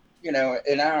other, and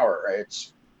an hour.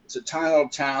 It's a tiny little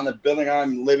town. The building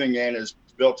I'm living in is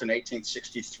built in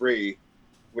 1863,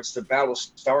 which the battle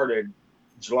started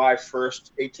July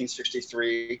 1st,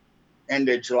 1863,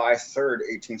 ended July 3rd,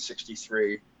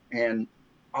 1863, and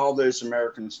all those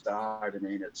Americans died. I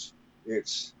mean,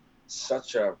 it's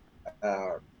such a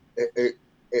uh,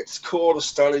 it's cool to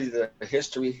study the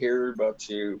history here, but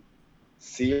to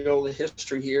feel the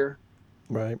history here,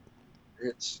 Right.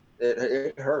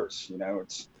 it hurts.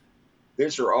 It's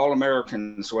these are all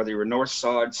Americans, whether you're north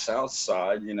side, south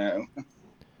side.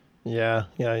 Yeah.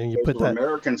 Yeah. And you Those put were that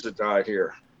Americans that died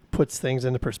here. puts things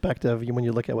into perspective when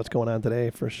you look at what's going on today,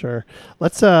 for sure.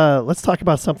 Let's talk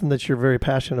about something that you're very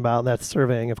passionate about, and that's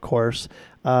surveying, of course.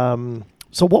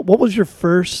 So what was your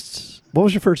first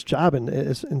job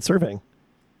in surveying?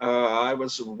 I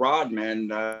was a rodman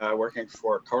working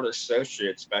for Carter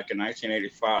Associates back in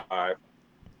 1985.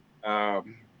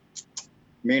 Um,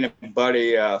 Me and a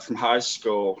buddy from high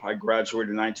school, I graduated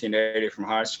in 1980 from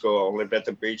high school, lived at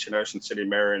the beach in Ocean City,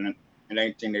 Maryland in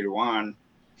 1981.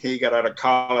 He got out of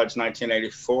college in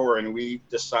 1984, and we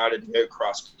decided to go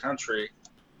cross country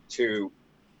to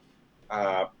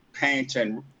paint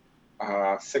and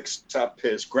fix up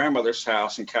his grandmother's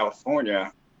house in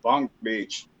California, Long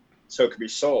Beach, so it could be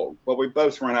sold. Well, we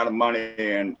both ran out of money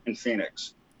in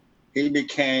Phoenix. He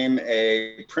became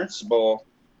a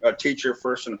teacher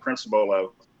first and a principal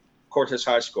of Cortez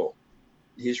High School.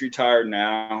 He's retired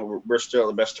now. We're still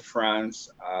the best of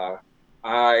friends.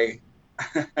 I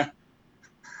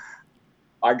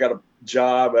I got a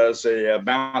job as a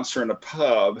bouncer in a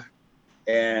pub,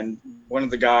 and one of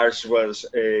the guys was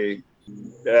a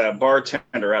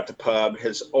bartender at the pub.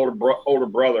 His older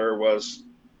brother was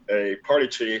a party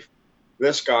chief.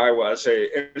 This guy was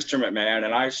a instrument man,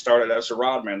 and I started as a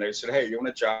rodman. They said, "Hey, you want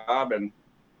a job?" And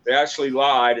they actually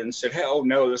lied and said, "Hell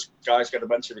no, this guy's got a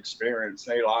bunch of experience."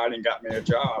 And they lied and got me a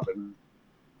job, and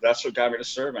that's what got me to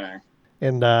surveying.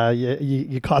 And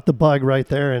you caught the bug right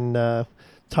there, and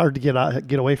it's hard to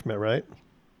get away from it, right?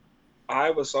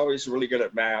 I was always really good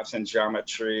at math and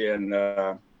geometry, and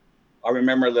I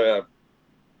remember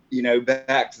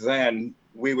back then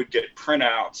we would get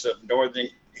printouts of northern,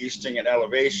 easting, and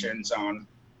elevations on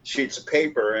sheets of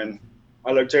paper, and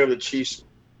I looked over the chief's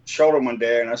shoulder one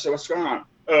day and I said, "What's going on?"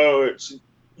 "Oh,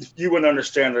 you wouldn't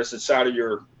understand this. It's out of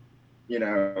your, you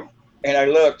know." And I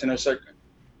looked and I was like,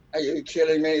 "Are you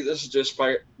kidding me? This is just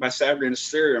by Pythagorean's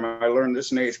theorem. I learned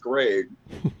this in 8th grade."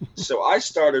 So I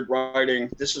started writing.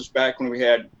 This was back when we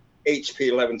had HP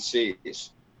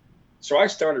 11Cs. So I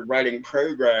started writing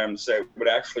programs that would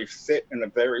actually fit in a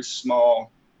very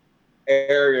small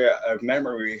area of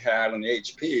memory we had on the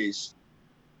HPs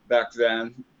back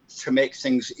then to make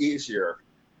things easier.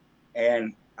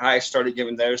 And I started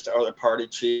giving those to other party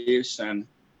chiefs, and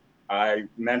I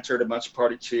mentored a bunch of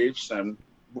party chiefs. And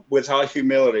with high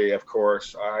humility, of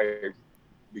course, I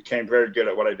became very good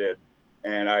at what I did.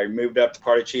 And I moved up to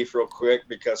party chief real quick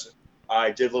because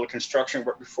I did a little construction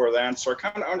work before then. So I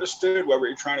kind of understood what we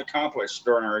were trying to accomplish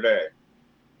during our day.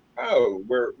 Oh,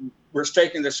 we're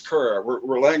staking this curve.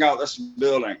 We're laying out this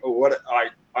building. Oh, what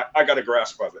I got a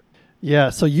grasp of it.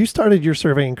 Yeah, so you started your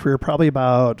surveying career probably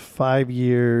about 5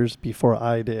 years before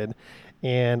I did.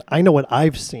 And I know what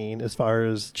I've seen as far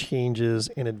as changes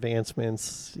and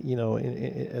advancements,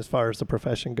 as far as the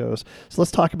profession goes. So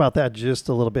let's talk about that just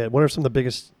a little bit. What are some of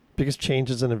the biggest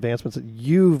changes and advancements that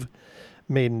you've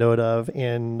made note of,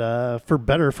 and for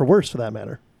better or for worse, for that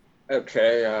matter?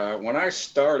 Okay, when I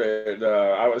started,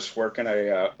 I was working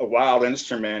a wild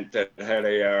instrument that had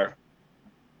a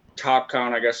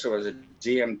Topcon, I guess it was a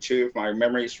DM2, if my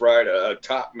memory's right, a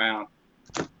top mount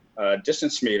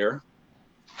distance meter.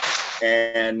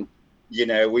 And,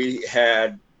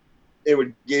 it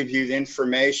would give you the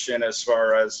information as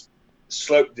far as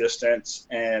slope distance,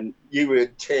 and you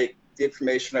would take the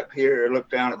information up here, look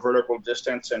down at vertical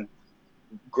distance, and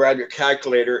grab your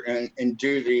calculator and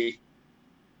do the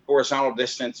horizontal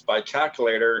distance by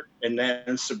calculator, and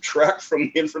then subtract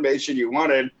from the information you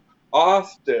wanted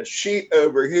off the sheet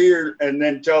over here, and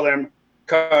then tell them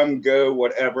come, go,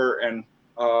 whatever. And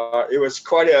it was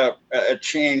quite a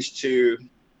change to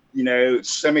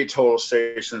semi-total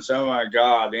stations. Oh my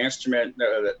God, the instrument,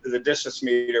 the distance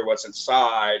meter was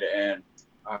inside. And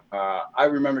I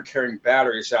remember carrying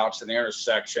batteries out to the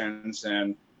intersections.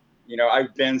 And,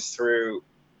 I've been through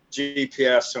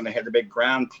GPS when they had the big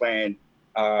ground plane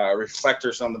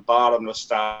reflectors on the bottom to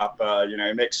stop,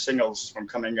 make signals from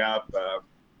coming up.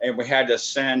 And we had to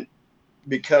send,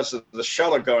 because of the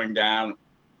shuttle going down,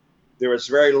 there was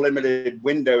very limited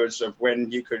windows of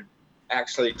when you could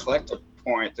actually collect a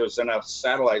point. There's enough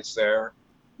satellites there.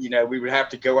 We would have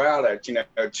to go out at 2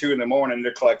 a.m.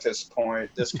 to collect this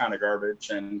point, this kind of garbage.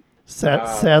 And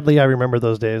sadly, I remember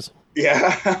those days.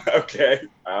 yeah, okay.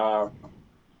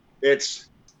 It's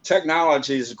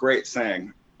technology is a great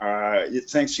thing.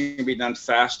 Things can be done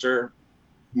faster,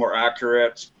 more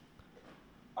accurate.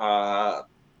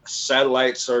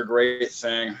 Satellites are a great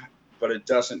thing, but it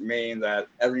doesn't mean that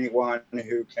everyone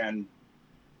who can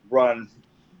run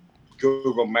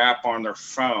Google Map on their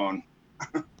phone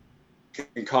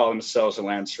can call themselves a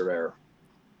land surveyor.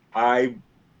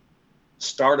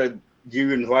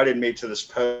 You invited me to this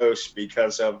post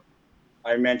because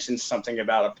I mentioned something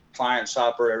about appliance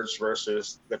operators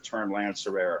versus the term land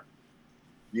surveyor.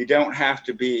 You don't have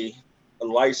to be a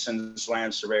licensed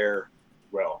land surveyor.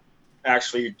 Well,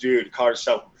 actually you do to call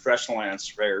yourself a professional land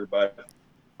surveyor, but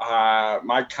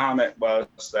my comment was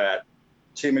that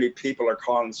too many people are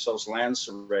calling themselves land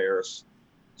surveyors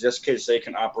just because they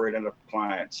can operate an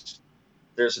appliance.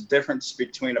 There's a difference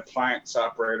between appliance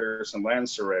operators and land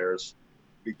surveyors,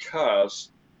 because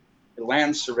the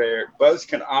land surveyor both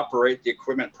can operate the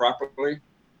equipment properly,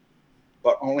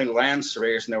 but only land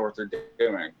surveyors know what they're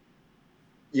doing.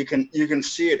 You can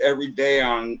see it every day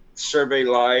on Survey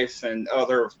Life and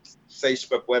other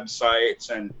Facebook websites,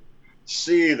 and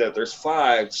see that there's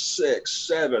 5, 6,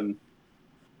 7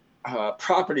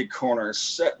 property corners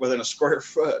set within a square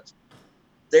foot.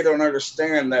 They don't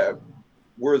understand that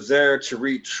we're there to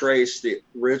retrace the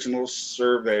original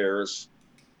surveyor's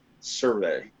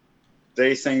survey.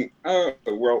 They think, oh,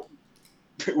 well,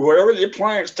 wherever the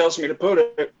appliance tells me to put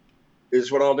it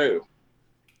is what I'll do.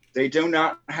 They do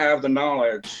not have the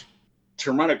knowledge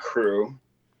to run a crew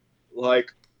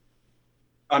like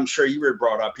I'm sure you were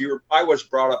brought up. I was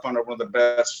brought up under one of the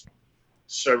best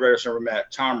surveyors I ever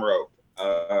met, Tom Rope.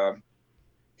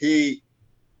 He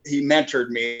mentored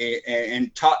me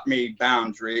and taught me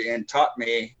boundary and taught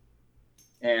me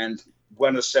and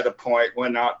when to set a point,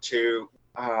 when not to.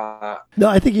 No,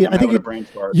 I think you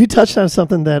touched on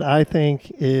something that I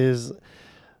think is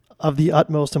of the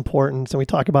utmost importance, and we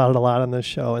talk about it a lot on this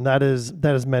show, and that is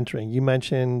mentoring. You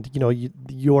mentioned,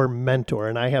 your mentor,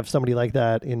 and I have somebody like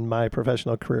that in my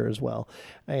professional career as well.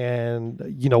 And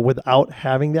without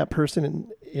having that person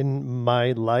in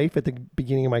my life at the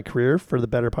beginning of my career for the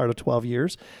better part of 12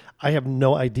 years, I have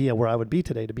no idea where I would be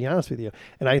today, to be honest with you.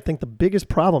 And I think the biggest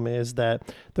problem is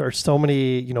that there are so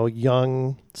many,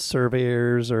 young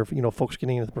surveyors or, folks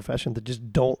getting into the profession that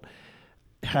just don't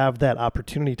have that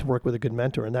opportunity to work with a good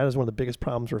mentor. And that is one of the biggest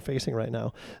problems we're facing right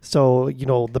now. So,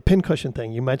 the pincushion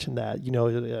thing, you mentioned that,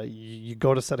 you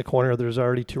go to set a corner, there's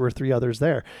already 2 or 3 others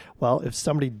there. Well, if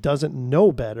somebody doesn't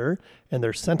know better and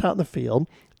they're sent out in the field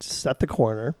to set the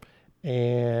corner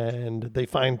and they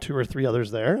find 2 or 3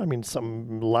 others there, a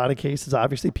lot of cases,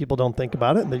 obviously people don't think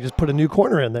about it and they just put a new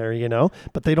corner in there,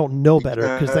 but they don't know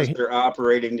better because they're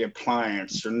operating the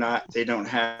appliance or not. They don't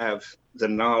have the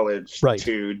knowledge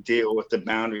to deal with the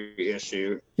boundary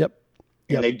issue. Yep.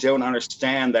 And they don't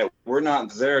understand that we're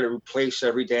not there to replace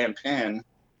every damn pin.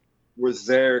 We're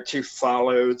there to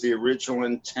follow the original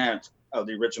intent of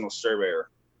the original surveyor.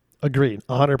 Agreed.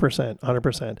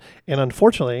 100%. And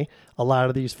unfortunately, a lot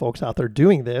of these folks out there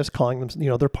doing this, calling them,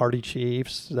 they're party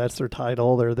chiefs, that's their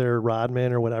title, they're their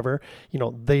rodman or whatever,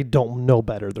 they don't know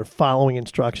better. They're following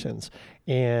instructions.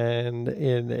 And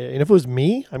if it was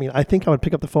me, I think I would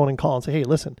pick up the phone and call and say, hey,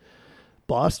 listen,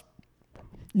 boss,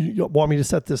 you want me to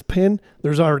set this pin?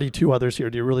 There's already 2 others here.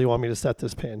 Do you really want me to set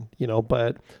this pin?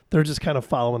 But they're just kind of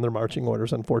following their marching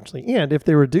orders, unfortunately. And if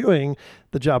they were doing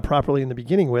the job properly in the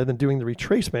beginning with and doing the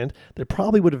retracement, they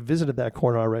probably would have visited that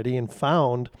corner already and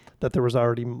found that there was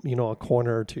already, a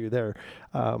corner or 2 there.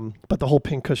 But the whole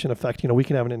pincushion effect, we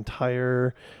can have an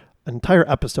entire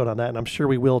episode on that, and I'm sure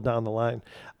we will down the line.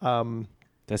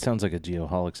 That sounds like a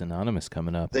Geoholics Anonymous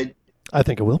coming up. I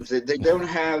think it will. They don't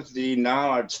have the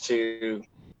knowledge to.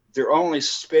 They're only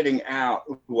spitting out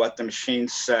what the machine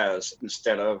says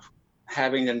instead of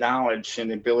having the knowledge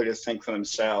and the ability to think for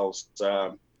themselves.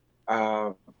 Maybe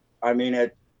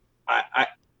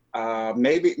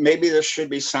there should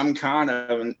be some kind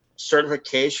of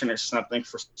certification or something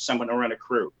for someone to run a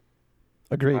crew.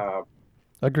 Agreed.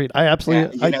 Agreed. I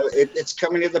absolutely. It's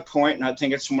coming to the point, and I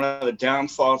think it's one of the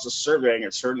downfalls of surveying.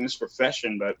 It's hurting this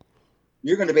profession, but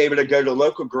you're going to be able to go to a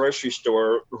local grocery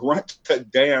store, rent the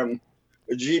damn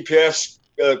GPS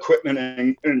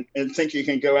equipment, and think you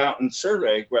can go out and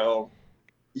survey. Well,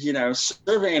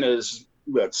 surveying is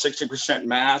what, 60%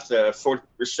 math,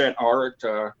 40% art.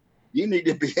 You need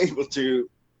to be able to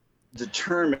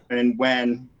determine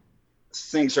when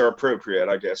things are appropriate,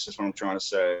 I guess is what I'm trying to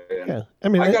say. And Yeah. I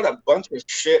mean, I got a bunch of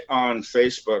shit on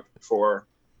Facebook for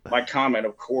my comment,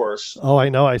 of course. Oh, I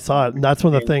know. I saw it. And that's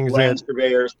one of the things Land that.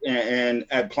 surveyors and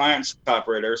appliance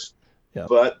operators. Yeah.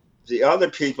 But the other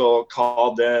people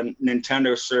called them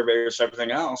Nintendo surveyors,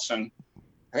 everything else. And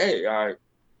hey, I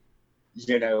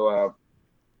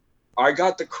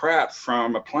got the crap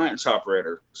from appliance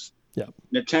operators. Yeah.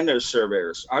 Nintendo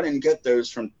surveyors. I didn't get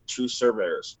those from true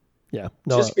surveyors. Yeah.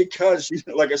 No. Just because,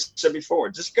 like I said before,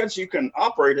 just because you can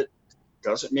operate it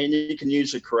doesn't mean you can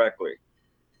use it correctly.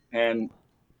 And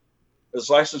as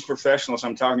licensed professionals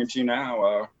I'm talking to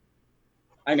now,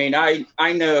 I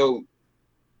know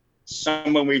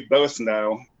someone we both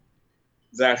know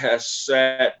that has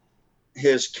set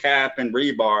his cap and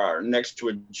rebar next to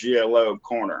a GLO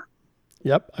corner.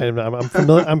 Yep. I'm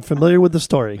familiar. I'm familiar with the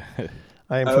story.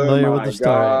 I am familiar with the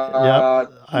story.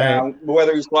 God. Yep. Now,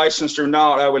 whether he's licensed or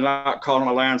not, I would not call him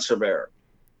a land surveyor.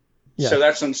 Yeah. So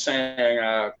that's what I'm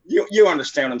saying. You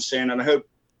understand what I'm saying, and I hope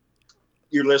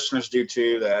your listeners do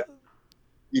too, that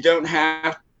you don't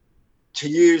have to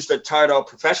use the title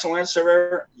professional land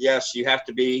surveyor. Yes, you have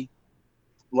to be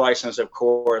licensed, of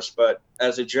course, but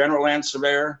as a general land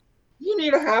surveyor, you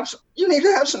need to have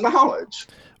some knowledge.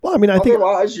 Well, I mean, I think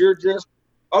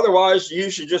otherwise you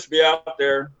should just be out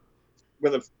there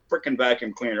with a freaking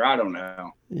vacuum cleaner. I don't know.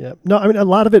 Yeah. No, I mean, a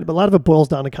lot of it boils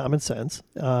down to common sense,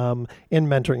 and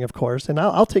mentoring, of course. And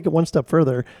I'll take it one step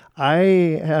further.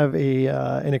 I have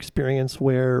an experience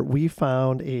where we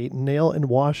found a nail and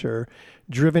washer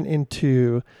driven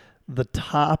into the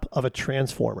top of a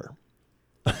transformer.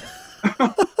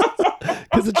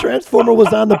 Because the transformer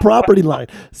was on the property line,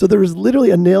 so there was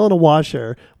literally a nail and a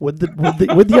washer with the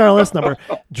RLS number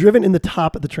driven in the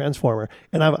top of the transformer.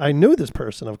 And I knew this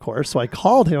person, of course, so I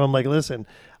called him. I'm like, listen,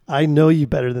 I know you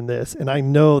better than this, and I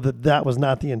know that was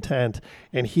not the intent.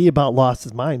 And he about lost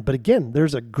his mind. But again,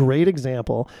 there's a great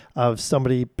example of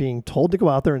somebody being told to go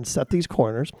out there and set these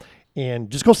corners. And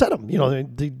just go set them.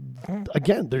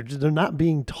 They're not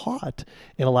being taught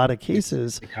in a lot of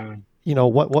cases.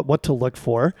 What to look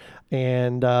for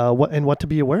and what to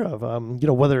be aware of.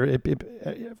 Whether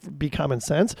it be common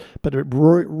sense, but it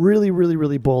really, really,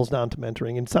 really boils down to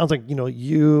mentoring. And it sounds like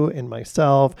you and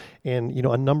myself and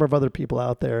a number of other people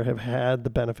out there have had the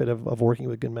benefit of working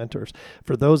with good mentors.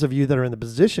 For those of you that are in the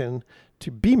position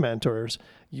to be mentors,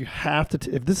 you have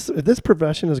to if this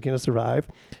profession is going to survive,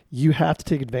 you have to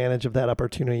take advantage of that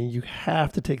opportunity. You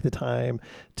have to take the time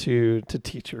to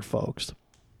teach your folks.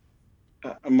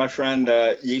 My friend,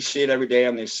 you see it every day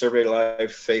on these Survey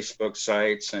Life Facebook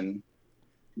sites, and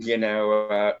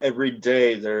every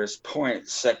day there's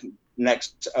points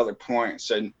next to other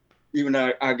points. And even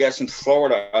I guess in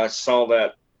Florida, I saw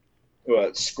that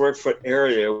square foot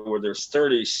area where there's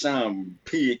 30 some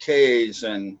PKs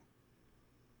and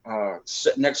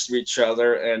sit next to each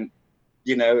other, and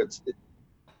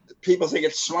people think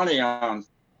it's funny on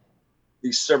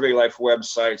these Survey Life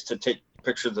websites to take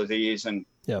pictures of these, and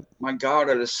yep. My God,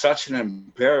 it is such an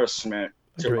embarrassment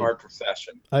to Agreed. our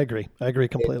profession. I agree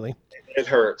completely. It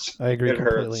hurts. I agree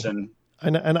completely. Hurts,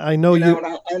 and I know you. And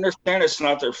I understand it's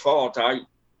not their fault.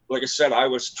 Like I said, I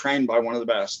was trained by one of the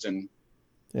best, and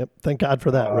yep. Thank God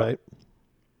for that, right?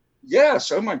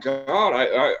 Yes. Oh my God.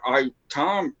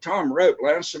 Tom wrote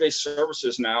Land Survey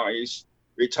Services now. He's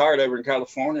retired over in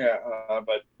California,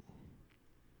 but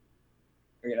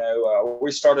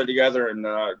we started together in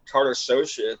Carter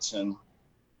Associates, and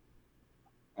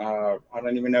I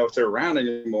don't even know if they're around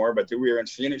anymore, but we were in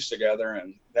Phoenix together,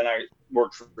 and then I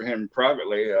worked for him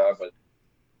privately.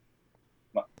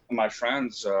 But my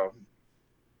friends,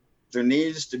 there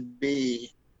needs to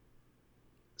be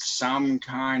some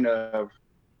kind of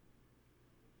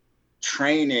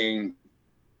training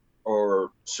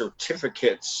or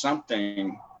certificate,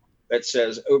 something that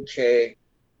says, okay,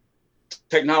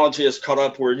 technology has caught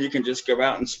up where you can just go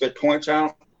out and spit points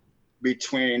out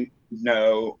between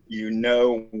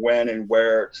when and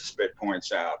where to spit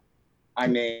points out. I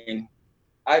mean,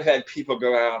 I've had people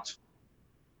go out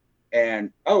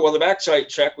and, the backside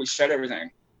check, we set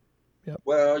everything. Yep.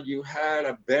 Well, you had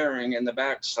a bearing in the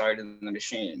backside in the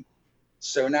machine.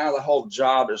 So now the whole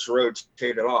job is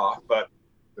rotated off, but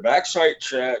the backside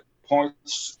check,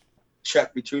 points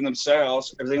check between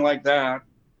themselves, everything like that.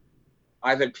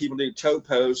 I've had people do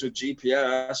topos with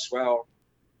GPS. Well,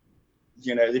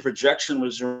 the projection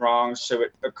was wrong, so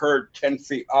it occurred 10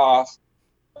 feet off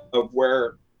of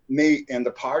where me and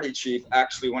the party chief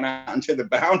actually went out into the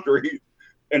boundary,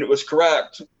 and it was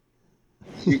correct.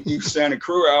 You send a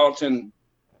crew out, and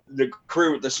the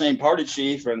crew with the same party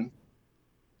chief, and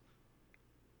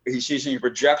he's using a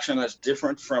projection that's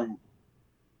different from.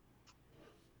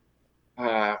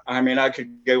 I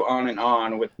could go on and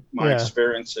on with my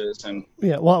experiences, and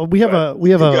Well, we have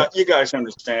you guys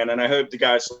understand, and I hope the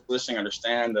guys listening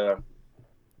understand.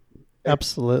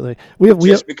 Absolutely.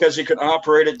 Because you can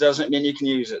operate it doesn't mean you can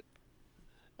use it.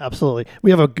 Absolutely.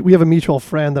 We have a mutual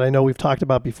friend that I know we've talked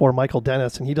about before, Michael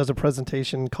Dennis, and he does a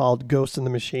presentation called Ghost in the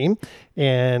Machine,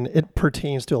 and it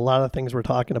pertains to a lot of things we're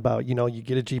talking about. You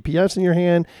get a GPS in your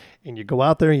hand, and you go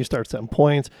out there and you start setting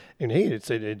points, and hey, it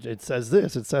says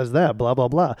this, it says that, blah, blah,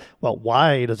 blah. Well,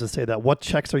 why does it say that? What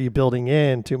checks are you building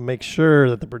in to make sure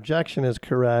that the projection is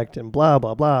correct, and blah,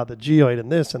 blah, blah, the geoid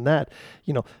and this and that?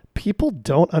 People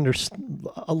don't understand.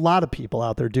 A lot of people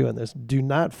out there doing this do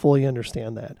not fully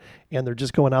understand that, and they're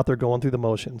just going out there going through the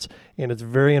motions, and it's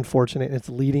very unfortunate. It's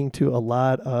leading to a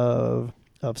lot of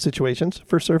situations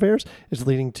for surveyors. It's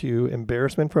leading to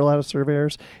embarrassment for a lot of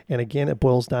surveyors, and again, it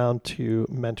boils down to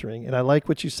mentoring. And I like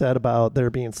what you said about there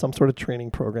being some sort of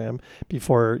training program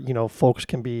before folks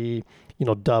can be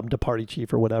dubbed a party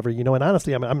chief or whatever, and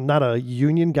honestly, I'm not a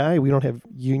union guy. We don't have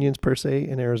unions per se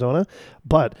in Arizona,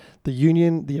 but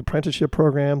the apprenticeship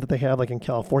program that they have, like in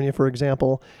California, for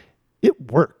example,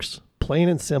 it works, plain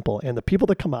and simple. And the people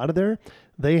that come out of there,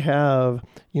 they have,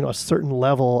 a certain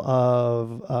level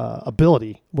of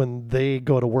ability when they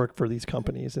go to work for these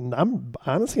companies. And I'm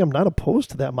not opposed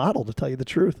to that model, to tell you the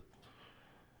truth.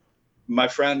 My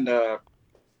friend,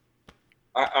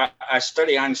 I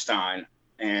study Einstein,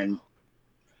 and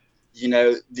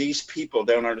these people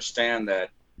don't understand that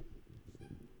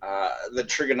the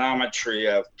trigonometry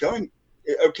of going,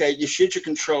 okay, you shoot your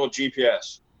control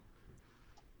GPS.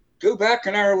 Go back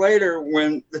an hour later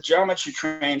when the geometry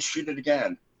trains, shoot it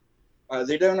again.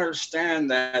 They don't understand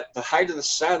that the height of the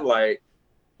satellite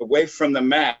away from the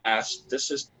mast, this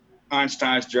is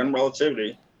Einstein's general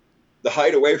relativity, the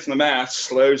height away from the mast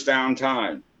slows down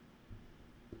time,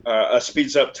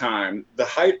 speeds up time. The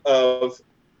height of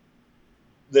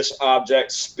this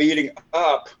object speeding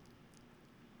up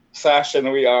faster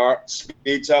than we are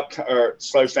speeds up or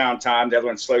slows down time. The other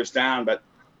one slows down, but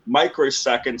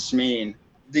microseconds mean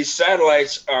these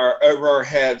satellites are over our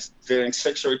heads doing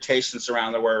 6 rotations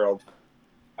around the world.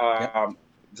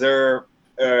 They're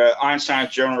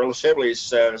Einstein's general relativity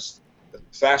says the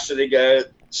faster they go,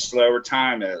 slower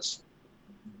time is.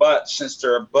 But since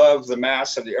they're above the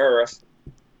mass of the Earth,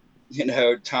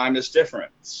 time is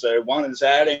different. So one is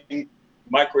adding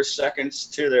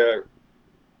microseconds to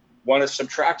one is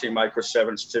subtracting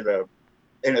microseconds to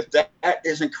and if that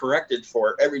isn't corrected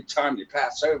for every time you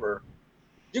pass over,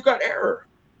 you got error.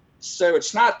 So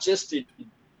it's not just the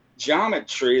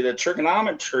geometry, the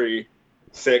trigonometry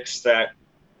fix that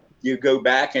you go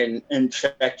back and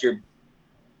check your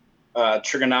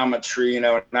trigonometry, an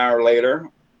hour later.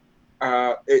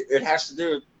 It has to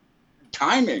do with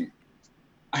timing.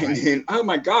 I mean, oh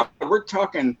my God, we're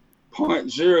talking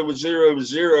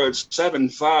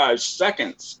 0.00075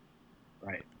 seconds.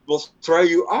 Right. Will throw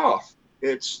you off.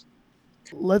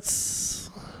 Let's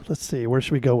see, where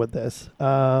should we go with this?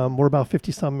 We're about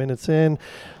 50 some minutes in.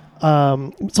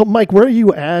 So Mike, where are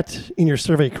you at in your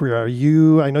survey career?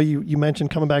 I know you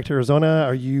mentioned coming back to Arizona.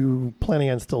 Are you planning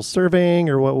on still surveying,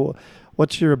 or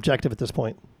what's your objective at this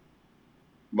point?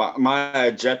 My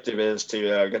objective is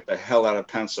to get the hell out of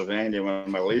Pennsylvania when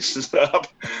my lease is up.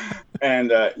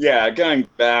 And going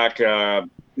back,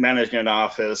 managing an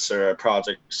office or a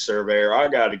project surveyor, I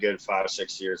got a good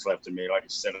 5-6 years left in me. Like I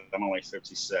said, I'm only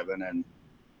 57, and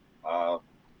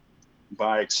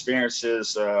my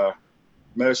experiences,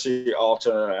 mostly Alta,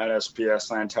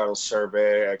 NSPS, land title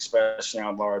survey, especially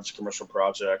on large commercial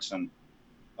projects. And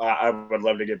I would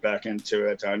love to get back into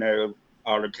it. I know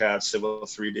AutoCAD, Civil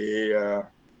 3D,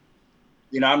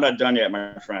 I'm not done yet,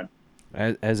 my friend.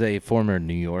 As a former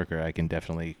New Yorker, I can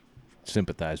definitely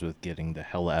sympathize with getting the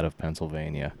hell out of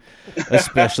Pennsylvania,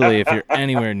 especially if you're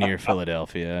anywhere near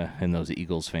Philadelphia and those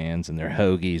Eagles fans and their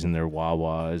hoagies and their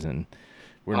Wawas. And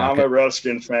I'm a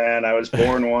Redskin fan. I was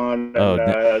born one. And,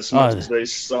 as much as they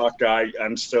suck,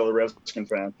 I'm still a Redskin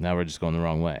fan. Now we're just going the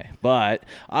wrong way. But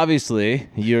obviously,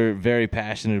 you're very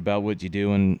passionate about what you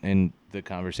do and the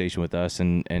conversation with us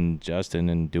and Justin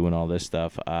and doing all this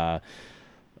stuff.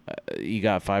 You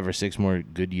got 5 or 6 more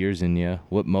good years in you.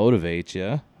 What motivates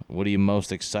you? What are you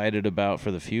most excited about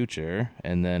for the future?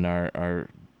 And then our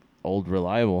old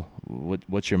reliable.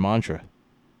 What's your mantra?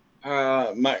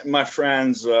 My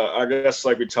friends, I guess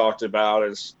like we talked about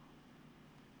is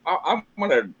I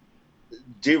want to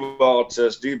do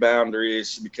this, do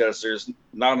boundaries, because there's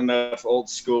not enough old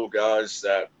school guys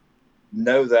that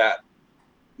know that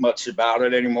much about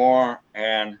it anymore.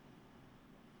 And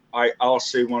I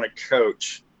also want to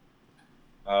coach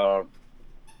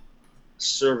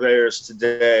surveyors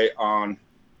today on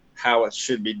how it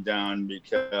should be done,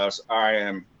 because I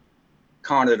am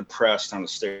kind of depressed on the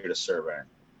state of surveying.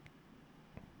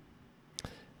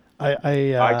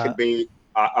 I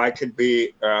could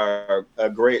be a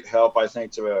great help, I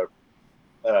think, to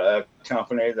a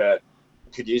company that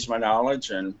could use my knowledge.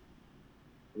 And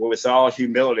with all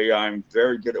humility, I'm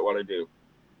very good at what I do.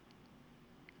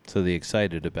 So the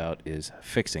excited about is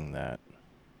fixing that.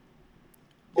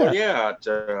 Well, yeah.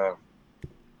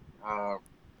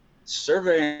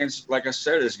 Surveying, like I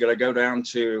said, is going to go down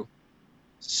to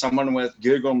someone with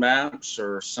Google Maps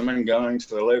or someone going to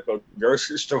the local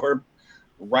grocery store,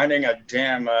 running a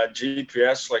damn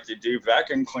GPS like they do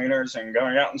vacuum cleaners, and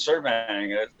going out and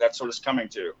surveying. That's what it's coming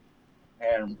to.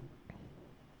 And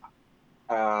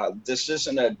this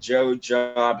isn't a Joe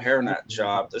job, hairnet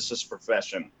job. This is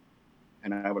profession,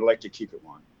 and I would like to keep it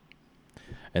one.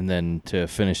 And then to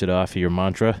finish it off, your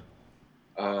mantra?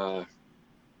 You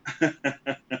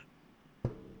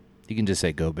can just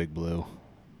say "Go Big Blue."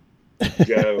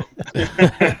 Go.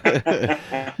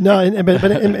 No, but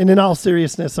in all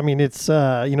seriousness, I mean, it's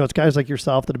it's guys like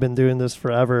yourself that have been doing this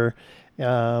forever,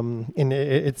 and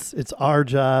it's our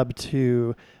job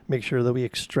to make sure that we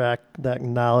extract that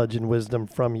knowledge and wisdom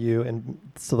from you, and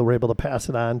so that we're able to pass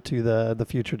it on to the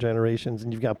future generations.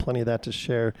 And you've got plenty of that to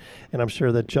share, and I'm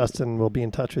sure that Justin will be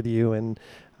in touch with you, and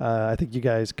I think you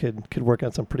guys could work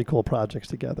on some pretty cool projects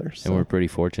together. So. And we're pretty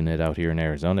fortunate out here in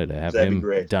Arizona to have him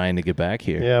dying to get back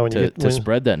here. Yeah, to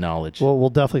spread that knowledge. We'll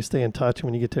definitely stay in touch.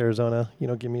 When you get to Arizona,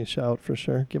 give me a shout for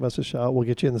sure. Give us a shout. We'll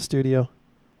get you in the studio.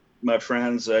 My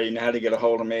friends, you know how to get a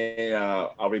hold of me.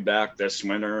 I'll be back this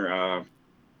winter. I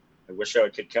wish I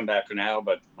could come back now,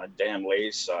 but my damn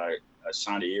lease, I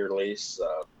signed a year lease.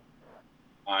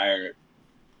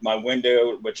 My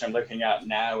window, which I'm looking at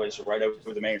now, is right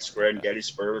over the main square in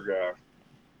Gettysburg.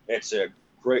 It's a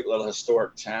great little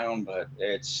historic town, but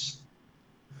it's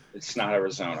not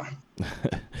Arizona.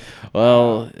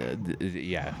 Well,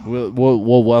 yeah,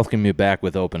 we'll welcome you back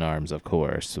with open arms, of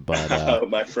course. But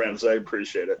my friends, I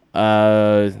appreciate it.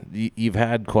 You've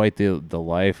had quite the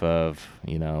life of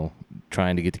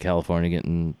trying to get to California,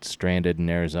 getting stranded in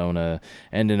Arizona,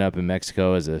 ending up in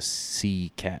Mexico as a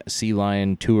sea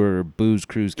lion tour booze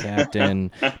cruise captain,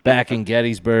 back in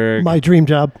Gettysburg. My dream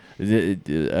job.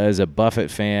 As a Buffett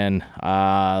fan,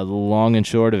 long and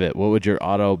short of it, what would your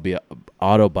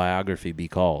autobiography be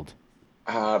called?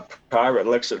 Pirate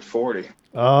Licks at 40.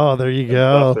 Oh, there you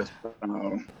go.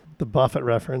 The Buffett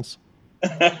reference.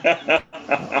 I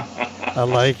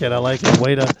like it.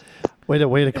 Way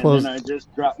to close. And then I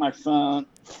just dropped my phone.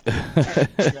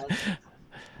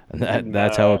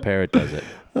 That's how a parrot does it.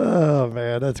 Oh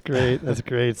man, that's great. That's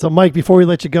great. So, Mike, before we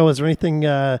let you go, is there anything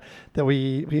that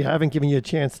we haven't given you a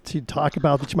chance to talk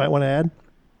about that you might want to add?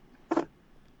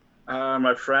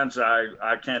 My friends,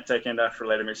 I can't take enough for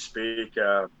letting me speak.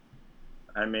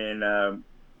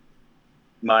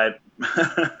 My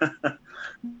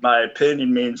my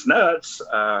opinion means nuts,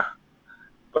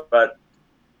 but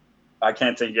I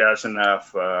can't thank you guys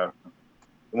enough.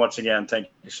 Once again, thank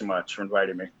you so much for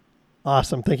inviting me.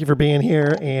 Awesome. Thank you for being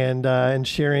here and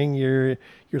sharing your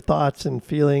thoughts and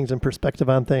feelings and perspective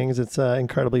on things. It's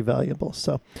incredibly valuable.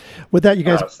 So with that, you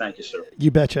guys, thank you, sir. You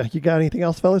betcha. You got anything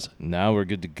else, fellas? No, we're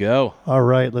good to go. All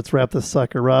right. Let's wrap this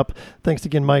sucker up. Thanks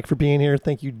again, Mike, for being here.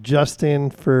 Thank you,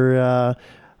 Justin, for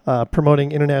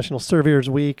promoting International Surveyors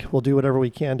Week. We'll do whatever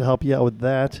we can to help you out with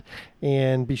that.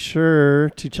 And be sure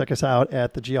to check us out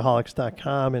at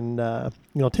thegeoholics.com and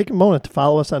take a moment to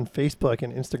follow us on Facebook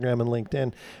and Instagram and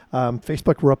LinkedIn.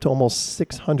 Facebook, we're up to almost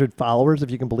 600 followers,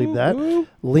 if you can believe that.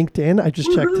 LinkedIn, I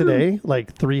just checked today,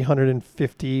 like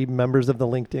 350 members of the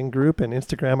LinkedIn group, and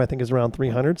Instagram, I think, is around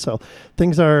 300. So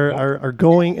things are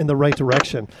going in the right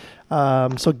direction.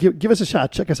 So give us a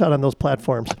shot. Check us out on those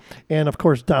platforms. And, of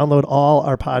course, download all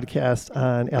our podcasts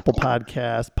on Apple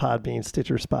Podcasts, Podbean,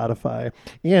 Stitcher, Spotify.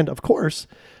 And, of course,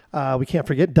 we can't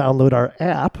forget, download our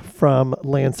app from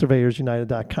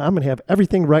landsurveyorsunited.com and have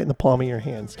everything right in the palm of your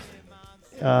hands.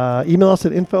 Email us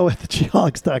at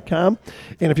info@thegeoholics.com.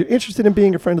 And if you're interested in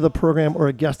being a friend of the program or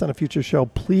a guest on a future show,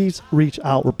 please reach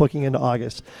out. We're booking into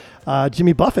August.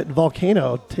 Jimmy Buffett,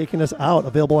 Volcano, taking us out.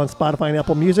 Available on Spotify and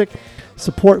Apple Music.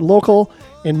 Support local,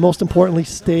 and most importantly,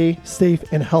 stay safe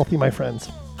and healthy, my friends.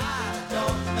 I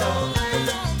don't know.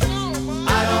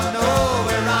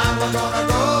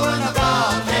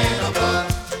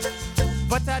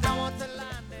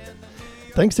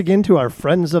 Thanks again to our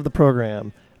friends of the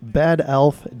program, Bad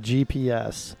Elf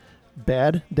GPS,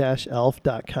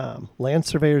 bad-elf.com, Land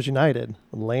Surveyors United,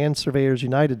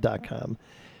 landsurveyorsunited.com,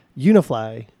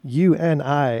 Unifly,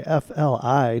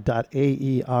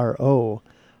 UNIFLI.AERO,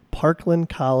 Parkland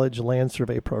College Land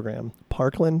Survey Program,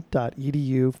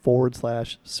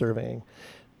 parkland.edu/surveying,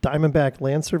 Diamondback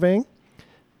Land Surveying,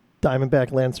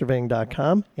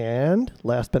 diamondbacklandsurveying.com, and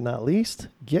last but not least,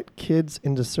 Get Kids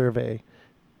Into Survey.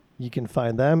 You can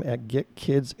find them at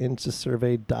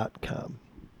getkidsintosurvey.com.